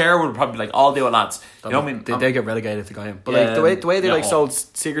at Tim Sherwood would probably be like, I'll do it, lads. You know what I mean? They get relegated if they got him. But like the way they sold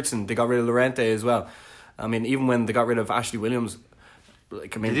Sigurdsson, they got rid of Llorente as well. I mean, even when they got rid of Ashley Williams,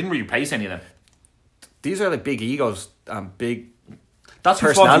 like they didn't really replace any of them. These are like big egos and big. That's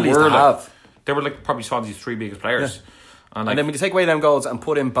personalities to have. They were like probably Swansea's 3 biggest players. Yeah. And then when you take away them goals and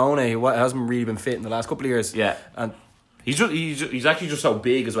put in Boney, who hasn't really been fit in the last couple of years. Yeah. And he's actually just so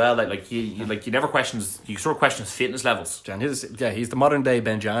big as well. You never questions. You sort of question his fitness levels. He's the modern day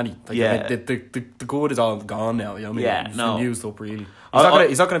Benjani. The good is all gone now. You know what I mean? Yeah, he's been used up really.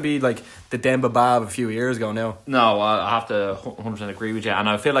 He's not going to be like the Demba Ba a few years ago now. No, I have to 100% agree with you, and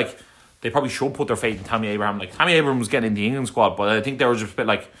I feel like they probably should put their faith in Tammy Abraham. Like Tammy Abraham was getting in the England squad, but I think they were just a bit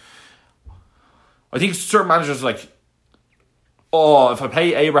like. I think certain managers are like, oh, if I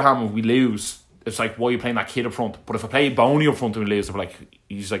play Abraham and we lose, it's like, why are you playing that kid up front? But if I play Boney up front and we lose, they're like,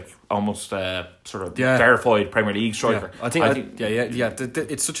 he's like almost sort of verified Premier League striker. Yeah. I think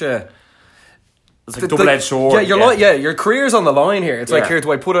it's such a. It's like double-edged sword. Yeah, your career's on the line here. It's like, here,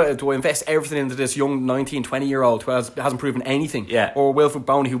 do I invest everything into this young 19, 20-year-old who hasn't proven anything? Yeah. Or Wilfred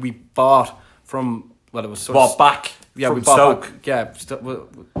Boney, who we bought from, well, it was... Bought back from Stoke.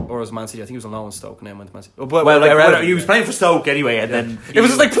 Or was Man City? I think he was on loan in Stoke and then went to Man City. He was playing for Stoke anyway, and then... It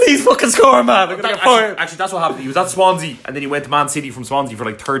was just like, please fucking score, man. Actually, that's what happened. He was at Swansea, and then he went to Man City from Swansea for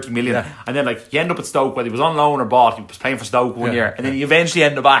like 30 million. Yeah. And then like he ended up at Stoke, whether he was on loan or bought, he was playing for Stoke one year, and then he eventually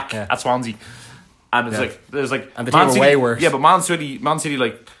ended up back at Swansea. And it's like there's like and the team were way worse. Yeah, but Man City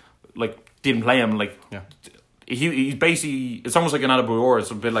like didn't play him. Like he basically, it's almost like an Adebayor. It's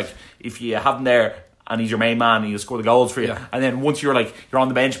a bit like if you have him there and he's your main man, and he'll score the goals for you. Yeah. And then once you're on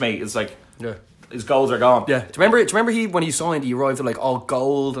the bench, mate, it's like Yeah. his goals are gone. Yeah. Do you remember he when he signed, he arrived with like all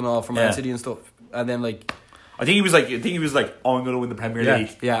gold and all from Man City and stuff, and then like I think he was like, oh, I'm gonna win the Premier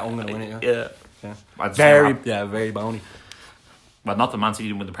League. Yeah, I'm gonna win it. Yeah. Yeah. Very bony. Well, not that Man City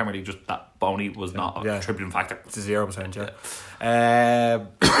didn't win the Premier League, just that Boney was not a contributing factor. It's a 0%. Yeah.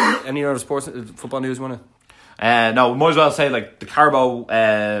 Any other sports football news you want to? No, we might as well say like the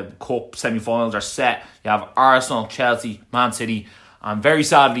Carabao Cup semi-finals are set. You have Arsenal, Chelsea, Man City, and very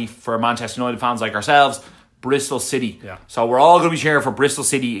sadly for Manchester United fans like ourselves, Bristol City. Yeah. So we're all going to be cheering for Bristol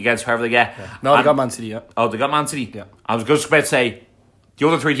City against whoever they get. Yeah. No, they got Man City. Yeah. Oh, they got Man City. Yeah. I was just about to say the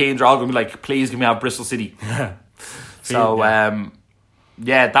other three teams are all going to be like, please, can we have Bristol City? So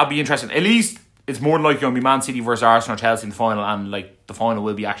that'd be interesting. At least it's more than likely going to be Man City versus Arsenal or Chelsea in the final, and like the final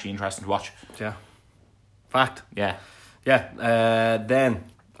will be actually interesting to watch. Yeah. Fact. Yeah. Yeah. Then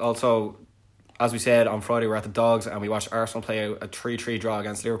also, as we said on Friday, we're at the Dogs and we watched Arsenal play a 3-3 draw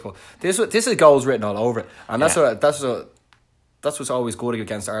against Liverpool. This is goals written all over it, and that's what's always good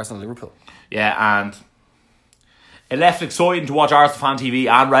against Arsenal and Liverpool. Yeah, and it left exciting to watch Arsenal Fan TV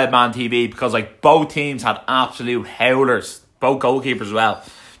and Redman TV because like both teams had absolute howlers, both goalkeepers as well.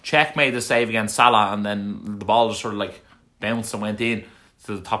 Czech made the save against Salah, and then the ball just sort of like bounced and went in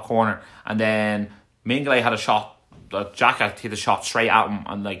to the top corner, and then Mingale had a shot. Xhaka hit a shot straight at him,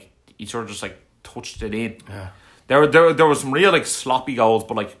 and like he sort of just like touched it in. Yeah. There was some real like sloppy goals,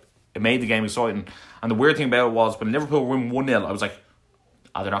 but like it made the game exciting. And the weird thing about it was when Liverpool were winning 1-0, I was like,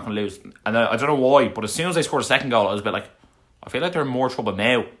 oh, they're not going to lose. And I don't know why, but as soon as they scored a second goal, I was a bit like, I feel like they're in more trouble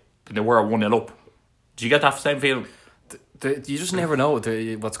now than they were at 1-0 up. Do you get that same feeling? You just never know what's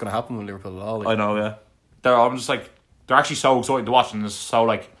going to happen with Liverpool at all. Like. I know, yeah. I'm just like, they're actually so exciting to watch, and it's so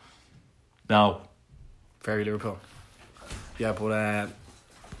like, no. Very Liverpool. Yeah, but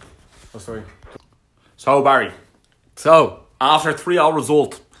sorry. So Barry. So after 3-0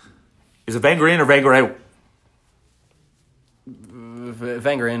 result, is it Wenger in or Wenger out?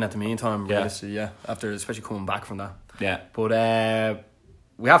 Wenger in at the meantime, yeah. Really, yeah. After especially coming back from that. Yeah. But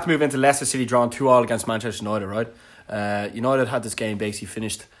we have to move into Leicester City drawing 2-2 against Manchester United, right? United had this game basically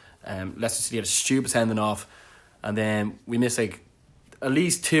finished. Leicester City had a stupid sending off, and then we missed like at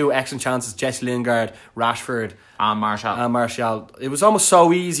least 2 excellent chances. Jesse Lingard, Rashford, and Martial. It was almost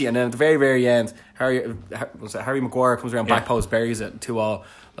so easy, and then at the very, very end, Harry Maguire comes around back post, buries it 2-2.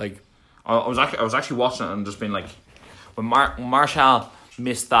 Like I was actually watching it and just being like, when Martial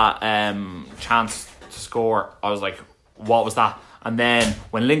missed that chance to score, I was like, what was that? And then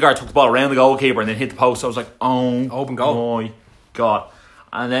when Lingard took the ball around the goalkeeper and then hit the post, I was like, oh, open goal. My God.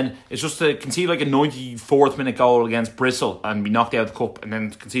 And then it's just to concede like a 94th minute goal against Bristol and be knocked out of the cup, and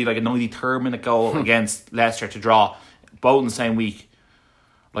then concede like a 93rd minute goal against Leicester to draw, both in the same week.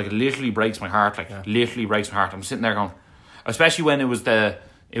 Like, it literally breaks my heart. Literally breaks my heart. I'm sitting there going, especially when it was the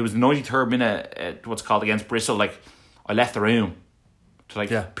 93rd minute, what's it called, against Bristol. Like, I left the room. So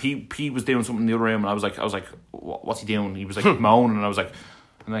like, Pete was doing something in the other room, and I was like, what's he doing? He was like moaning, and I was like,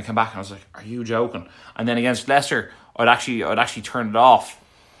 and then I came back and I was like, are you joking? And then against Leicester, I'd actually turned it off.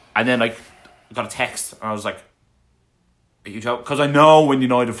 And then like I got a text and I was like, are you joking? Because I know when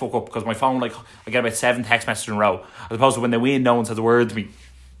United fuck up, because my phone, like, I get about 7 text messages in a row, as opposed to when they win no one says a word to me.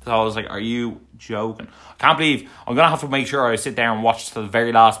 So I was like, are you joking? I can't believe I'm going to have to make sure I sit there and watch to the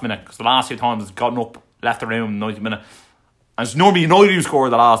very last minute, because the last 2 times I've gotten up, left the room in the 90th minute, and it's normally United who score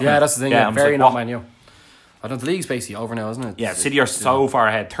the last minute. Yeah, that's the thing. Yeah, very not Man U. I don't. The league's basically over now, isn't it? Yeah, City are so far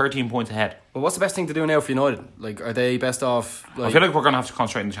ahead, 13 points ahead. Well, what's the best thing to do now for United? Like, are they best off? Like, I feel like we're going to have to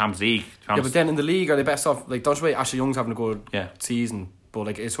concentrate in the Champions League. Yeah, but then in the league, are they best off? Like, don't you wait? Ashley Young's having a good season, but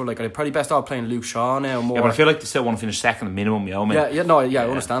like, it's sort of like, are they probably best off playing Luke Shaw now more? Yeah, but I feel like they still want to finish second minimum. You know what I mean? I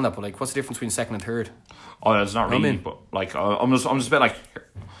understand that, but like, what's the difference between second and third? Oh, it's not really. But like, I'm just a bit like.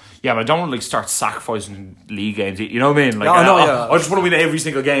 Yeah, but I don't want to like start sacrificing league games. You know what I mean? Like, I just want to win every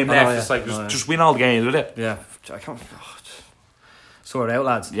single game left. Just win all the games, will it? Yeah, I can't. Sort it out,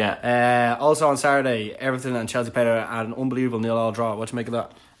 lads. Yeah. Also on Saturday, Everton and Chelsea played at an unbelievable 0-0 draw. What do you make of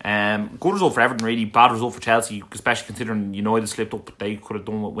that? Good result for Everton, really. Bad result for Chelsea, especially considering United slipped up. They could have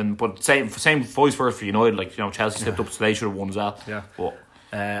done win, but same voice first for United. Like, you know, Chelsea slipped up, so they should have won as well. Yeah. But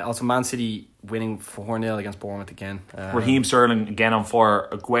also Man City winning 4-0 against Bournemouth again. Raheem Sterling again on fire.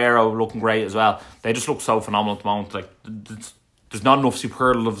 Aguero looking great as well. They just look so phenomenal at the moment. Like, there's not enough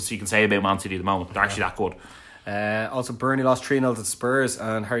superlatives you can say about Man City at the moment. They're actually that good. Also, Burnley lost 3-0 to Spurs,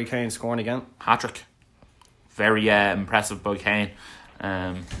 and Harry Kane scoring again. Hat-trick. Very impressive by Kane.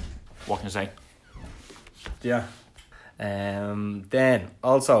 What can I say? Yeah. Then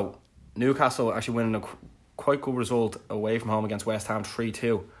also, Newcastle actually winning a quite good result away from home against West Ham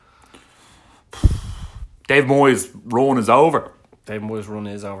 3-2. Dave Moyes' run is over. Dave Moyes' run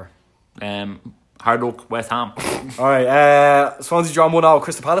is over. Hard luck, West Ham. Alright, Swansea drawn 1-0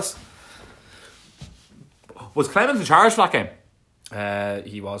 Crystal Palace. Was Clement in charge for that game?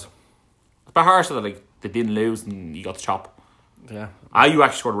 He was. It's a bit harsh that they didn't lose and you got the chop. Yeah. You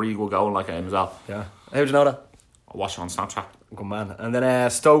actually scored a really good goal in that game as well. Yeah. How'd you know that? I watched it on Snapchat. Good man. And then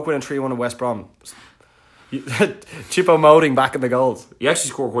Stoke winning 3-1 at West Brom. Chippo Moting back in the goals. He actually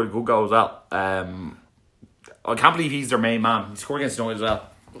scored quite a good goal as well. I can't believe he's their main man. He scored against United as well.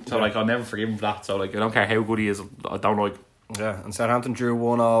 So I'll never forgive him for that. So I don't care how good he is. I don't like. Yeah, and Southampton drew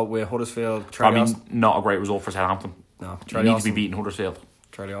 1-0 with Huddersfield. Probably not a great result for Southampton. No, you need to be beating Huddersfield.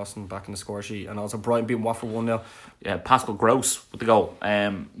 Charlie Austin back in the score sheet, and also Brighton beating Watford 1-0. Yeah, Pascal Gross with the goal.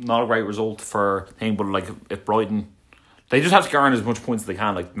 Not a great result for him, but if Brighton, they just have to garner as much points as they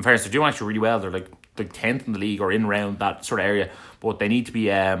can. In fairness, they're doing actually really well. They're 10th in the league or in around that sort of area, but they need to be.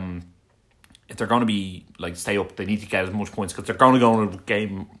 If they're going to be stay up, they need to get as much points because they're going to go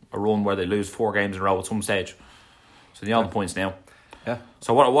on a run where they lose 4 games in a row at some stage. So they need all the points now. Yeah.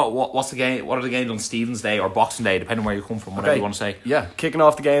 So what's the game? What are the games on Stephen's Day or Boxing Day, depending where you come from, whatever you want to say? Yeah, kicking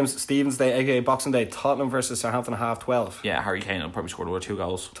off the games, Stephen's Day, aka Boxing Day, Tottenham versus Southampton at 12:30. Yeah, Harry Kane will probably score 2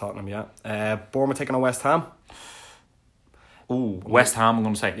 goals. Tottenham, yeah. Bournemouth taking on West Ham. Ooh, West Ham, I'm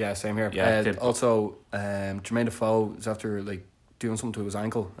going to say. Yeah, same here. Yeah, also, Jermaine Defoe is after doing something to his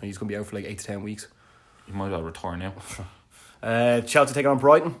ankle, and he's going to be out for 8 to 10 weeks. He might as well retire now. Chelsea taking on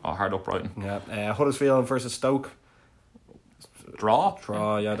Brighton. Oh, hard up Brighton. Yeah. Huddersfield versus Stoke.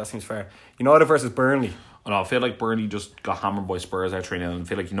 Draw, yeah, that seems fair. United versus Burnley. I feel like Burnley just got hammered by Spurs out 3-0, and I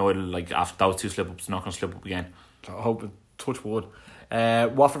feel like United, after those 2 slip-ups, not going to slip up again. I hope, touch wood.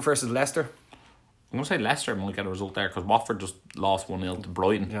 Watford versus Leicester. I'm going to say Leicester might get a result there, because Watford just lost 1-0 to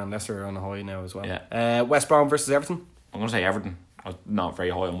Brighton. Yeah, and Leicester are on the high now as well. Yeah. West Brom versus Everton. I'm going to say Everton. I'm not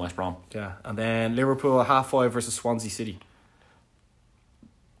very high on West Brom. Yeah, and then Liverpool at 5:30 versus Swansea City.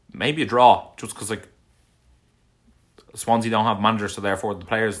 Maybe a draw, just because Swansea don't have managers, so therefore the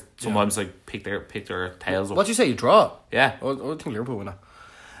players sometimes pick their tails up. What do you say? You draw? Yeah. I think Liverpool win that.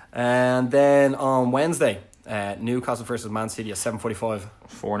 And then on Wednesday, Newcastle versus Man City at 7:45.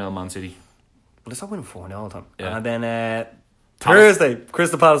 4-0 Man City. But it's not winning 4-0 all the time. Yeah. And then Thursday,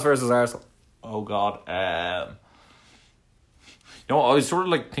 Crystal Palace versus Arsenal. Oh God. I sort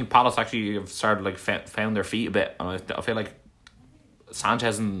of think Palace actually have started found their feet a bit, and I feel like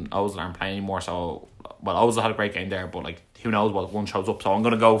Sanchez and Ozil aren't playing anymore. So Ozil had a great game there, but who knows what one shows up. So I'm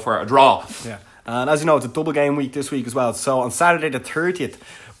going to go for a draw. Yeah, and as you know, it's a double game week this week as well. So on Saturday the 30th,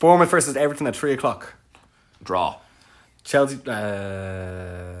 Bournemouth versus Everton at 3:00. Draw. Chelsea,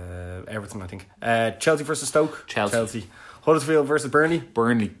 Everton, I think. Chelsea versus Stoke. Chelsea. Huddersfield versus Burnley.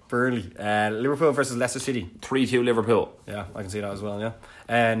 Burnley. Liverpool versus Leicester City. 3-2 Liverpool. Yeah, I can see that as well.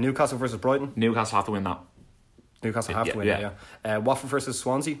 Yeah. Newcastle versus Brighton. Newcastle have to win that. Newcastle have to win. Yeah. Watford versus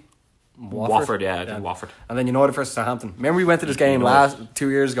Swansea. Watford, I think Watford. And then United versus Southampton. Remember we went to this game 2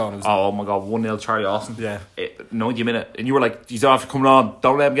 years ago. And it was oh my God, 1-0 Charlie Austin. Yeah. 90 minute, and you were like, "He's off coming on.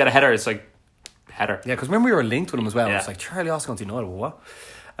 Don't let him get a header." It's header. Yeah, because remember we were linked with him as well. Yeah. It's Charlie Austin going to United. What?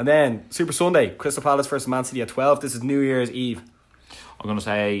 And then Super Sunday, Crystal Palace versus Man City at 12. This is New Year's Eve. I'm gonna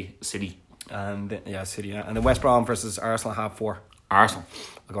say City. And City. Yeah. And then West Brom versus Arsenal at 4:30. Arsenal.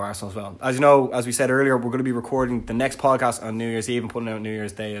 I'll go Arsenal as well. As you know, as we said earlier, we're going to be recording the next podcast on New Year's Eve and putting out New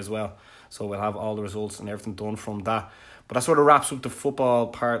Year's Day as well. So we'll have all the results and everything done from that. But that sort of wraps up the football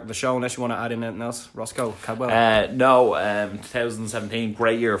part of the show, unless you want to add in anything else. Roscoe, Cadwell. No, 2017,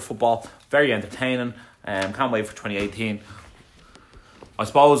 great year of football. Very entertaining. Can't wait for 2018. I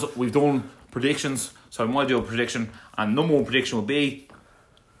suppose we've done predictions, so I might do a prediction. And number one prediction will be,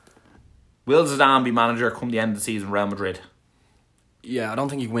 will Zidane be manager come the end of the season, Real Madrid? Yeah, I don't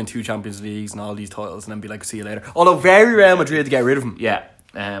think you can win 2 Champions Leagues and all these titles and then be like, see you later. Although very Real Madrid to get rid of him. Yeah.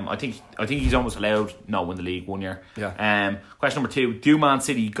 I think he's almost allowed not win the league 1 year. Yeah. Question number 2: do Man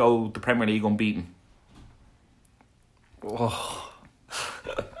City go the Premier League unbeaten? Oh.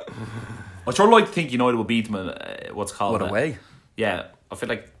 I sure like to think United will beat them in what's called What a way. Yeah, I feel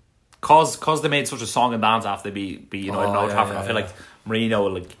like cause they made such a song and dance after they beat United in Old Trafford. I feel like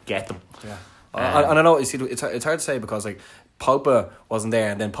Mourinho will get them. Yeah. And I know you see it's hard to say because Pogba wasn't there,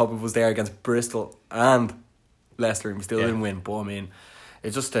 and then Pogba was there against Bristol and Leicester, and we still didn't win. But I mean,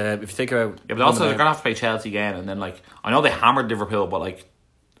 it's just if you think about but also they're gonna have to play Chelsea again, and then I know they hammered Liverpool, but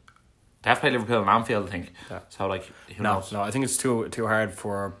they have to play Liverpool in Anfield, I think. Yeah. So who knows? No, I think it's too hard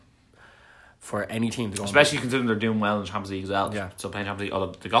for any team to go. Especially considering they're doing well in the Champions League as well. Yeah. So playing Champions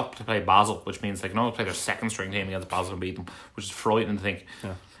League, they got to play Basel, which means they can only play their second string team against Basel and beat them, which is frightening to think.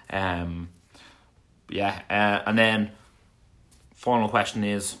 Yeah. And then final question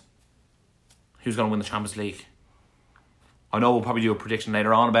is, who's going to win the Champions League. I know we'll probably do a prediction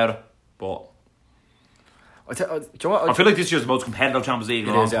later on about it, but do you know what? I feel like this year's the most competitive Champions League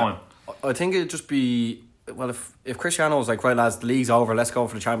in a long time. I think it'd just be, well, if Cristiano was like, right lads, the league's over, let's go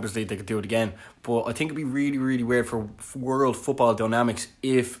for the Champions League, they could do it again. But I think it'd be really, really weird for world football dynamics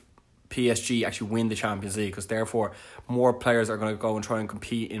if PSG actually win the Champions League, because therefore more players are going to go and try and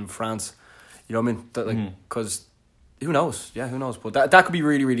compete in France. You know what I mean? Because who knows? Yeah, who knows? But that could be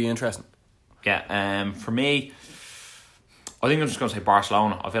really, really interesting. Yeah, for me, I think I'm just going to say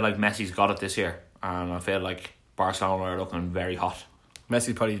Barcelona. I feel like Messi's got it this year, and I feel like Barcelona are looking very hot.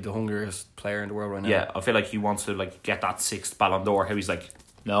 Messi's probably the hungriest player in the world right now. Yeah, I feel like he wants to like get that 6th Ballon d'Or. How he's like,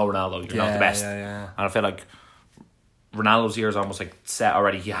 no, Ronaldo, you're not the best. Yeah. And I feel like Ronaldo's year is almost like set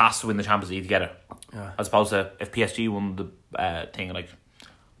already. He has to win the Champions League to get it. Yeah. As opposed to if PSG won the thing, like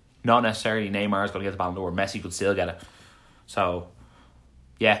not necessarily Neymar's going to get the Ballon d'Or. Messi could still get it. So,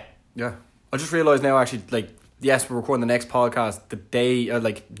 yeah. Yeah. I just realised now, actually, like, yes, we're recording the next podcast the day,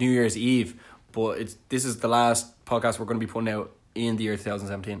 like New Year's Eve, but this is the last podcast we're going to be putting out in the year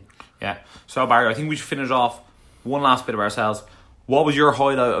 2017. Yeah. So, Barry, I think we should finish off one last bit of ourselves. What was your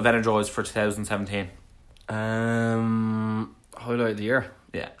highlight of Energize for 2017? Highlight of the year?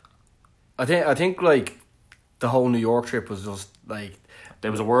 Yeah. I think like the whole New York trip was just like,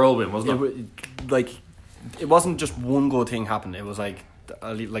 there was a whirlwind, wasn't it? It wasn't just one good thing happened. It was like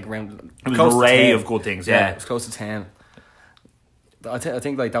around. It was an array of good things. Yeah, it was close to 10. I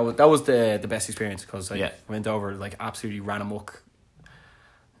think like that was the best experience, because went over, like, absolutely ran amok.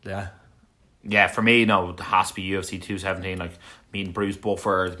 Yeah. Yeah, for me, no, it has to be UFC 217. Like meeting Bruce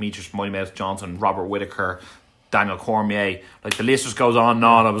Buffer, Demetrius Mighty Mouse Johnson, Robert Whittaker, Daniel Cormier. Like the list just goes on and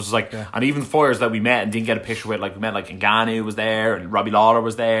on. I was like, and even fighters that we met and didn't get a picture with, like we met like Ngannou was there and Robbie Lawler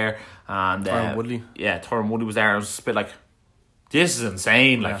was there and Tyron Woodley. Yeah, Tyron Woodley was there. And I was just a bit like, this is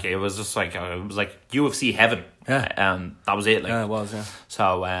insane. Like it was just like it was like UFC heaven. Yeah, and that was it. Like, yeah, it was. Yeah.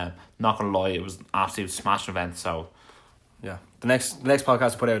 So not gonna lie, it was an absolute smashing event. So. Yeah, the next podcast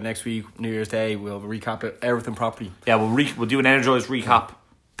we'll put out next week, New Year's Day. We'll recap everything properly. Yeah, we'll do an Energized recap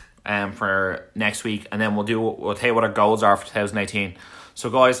for next week, and then we'll tell you what our goals are for 2018. So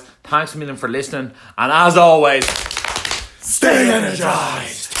guys, thanks a million for listening, and as always, stay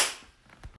energized.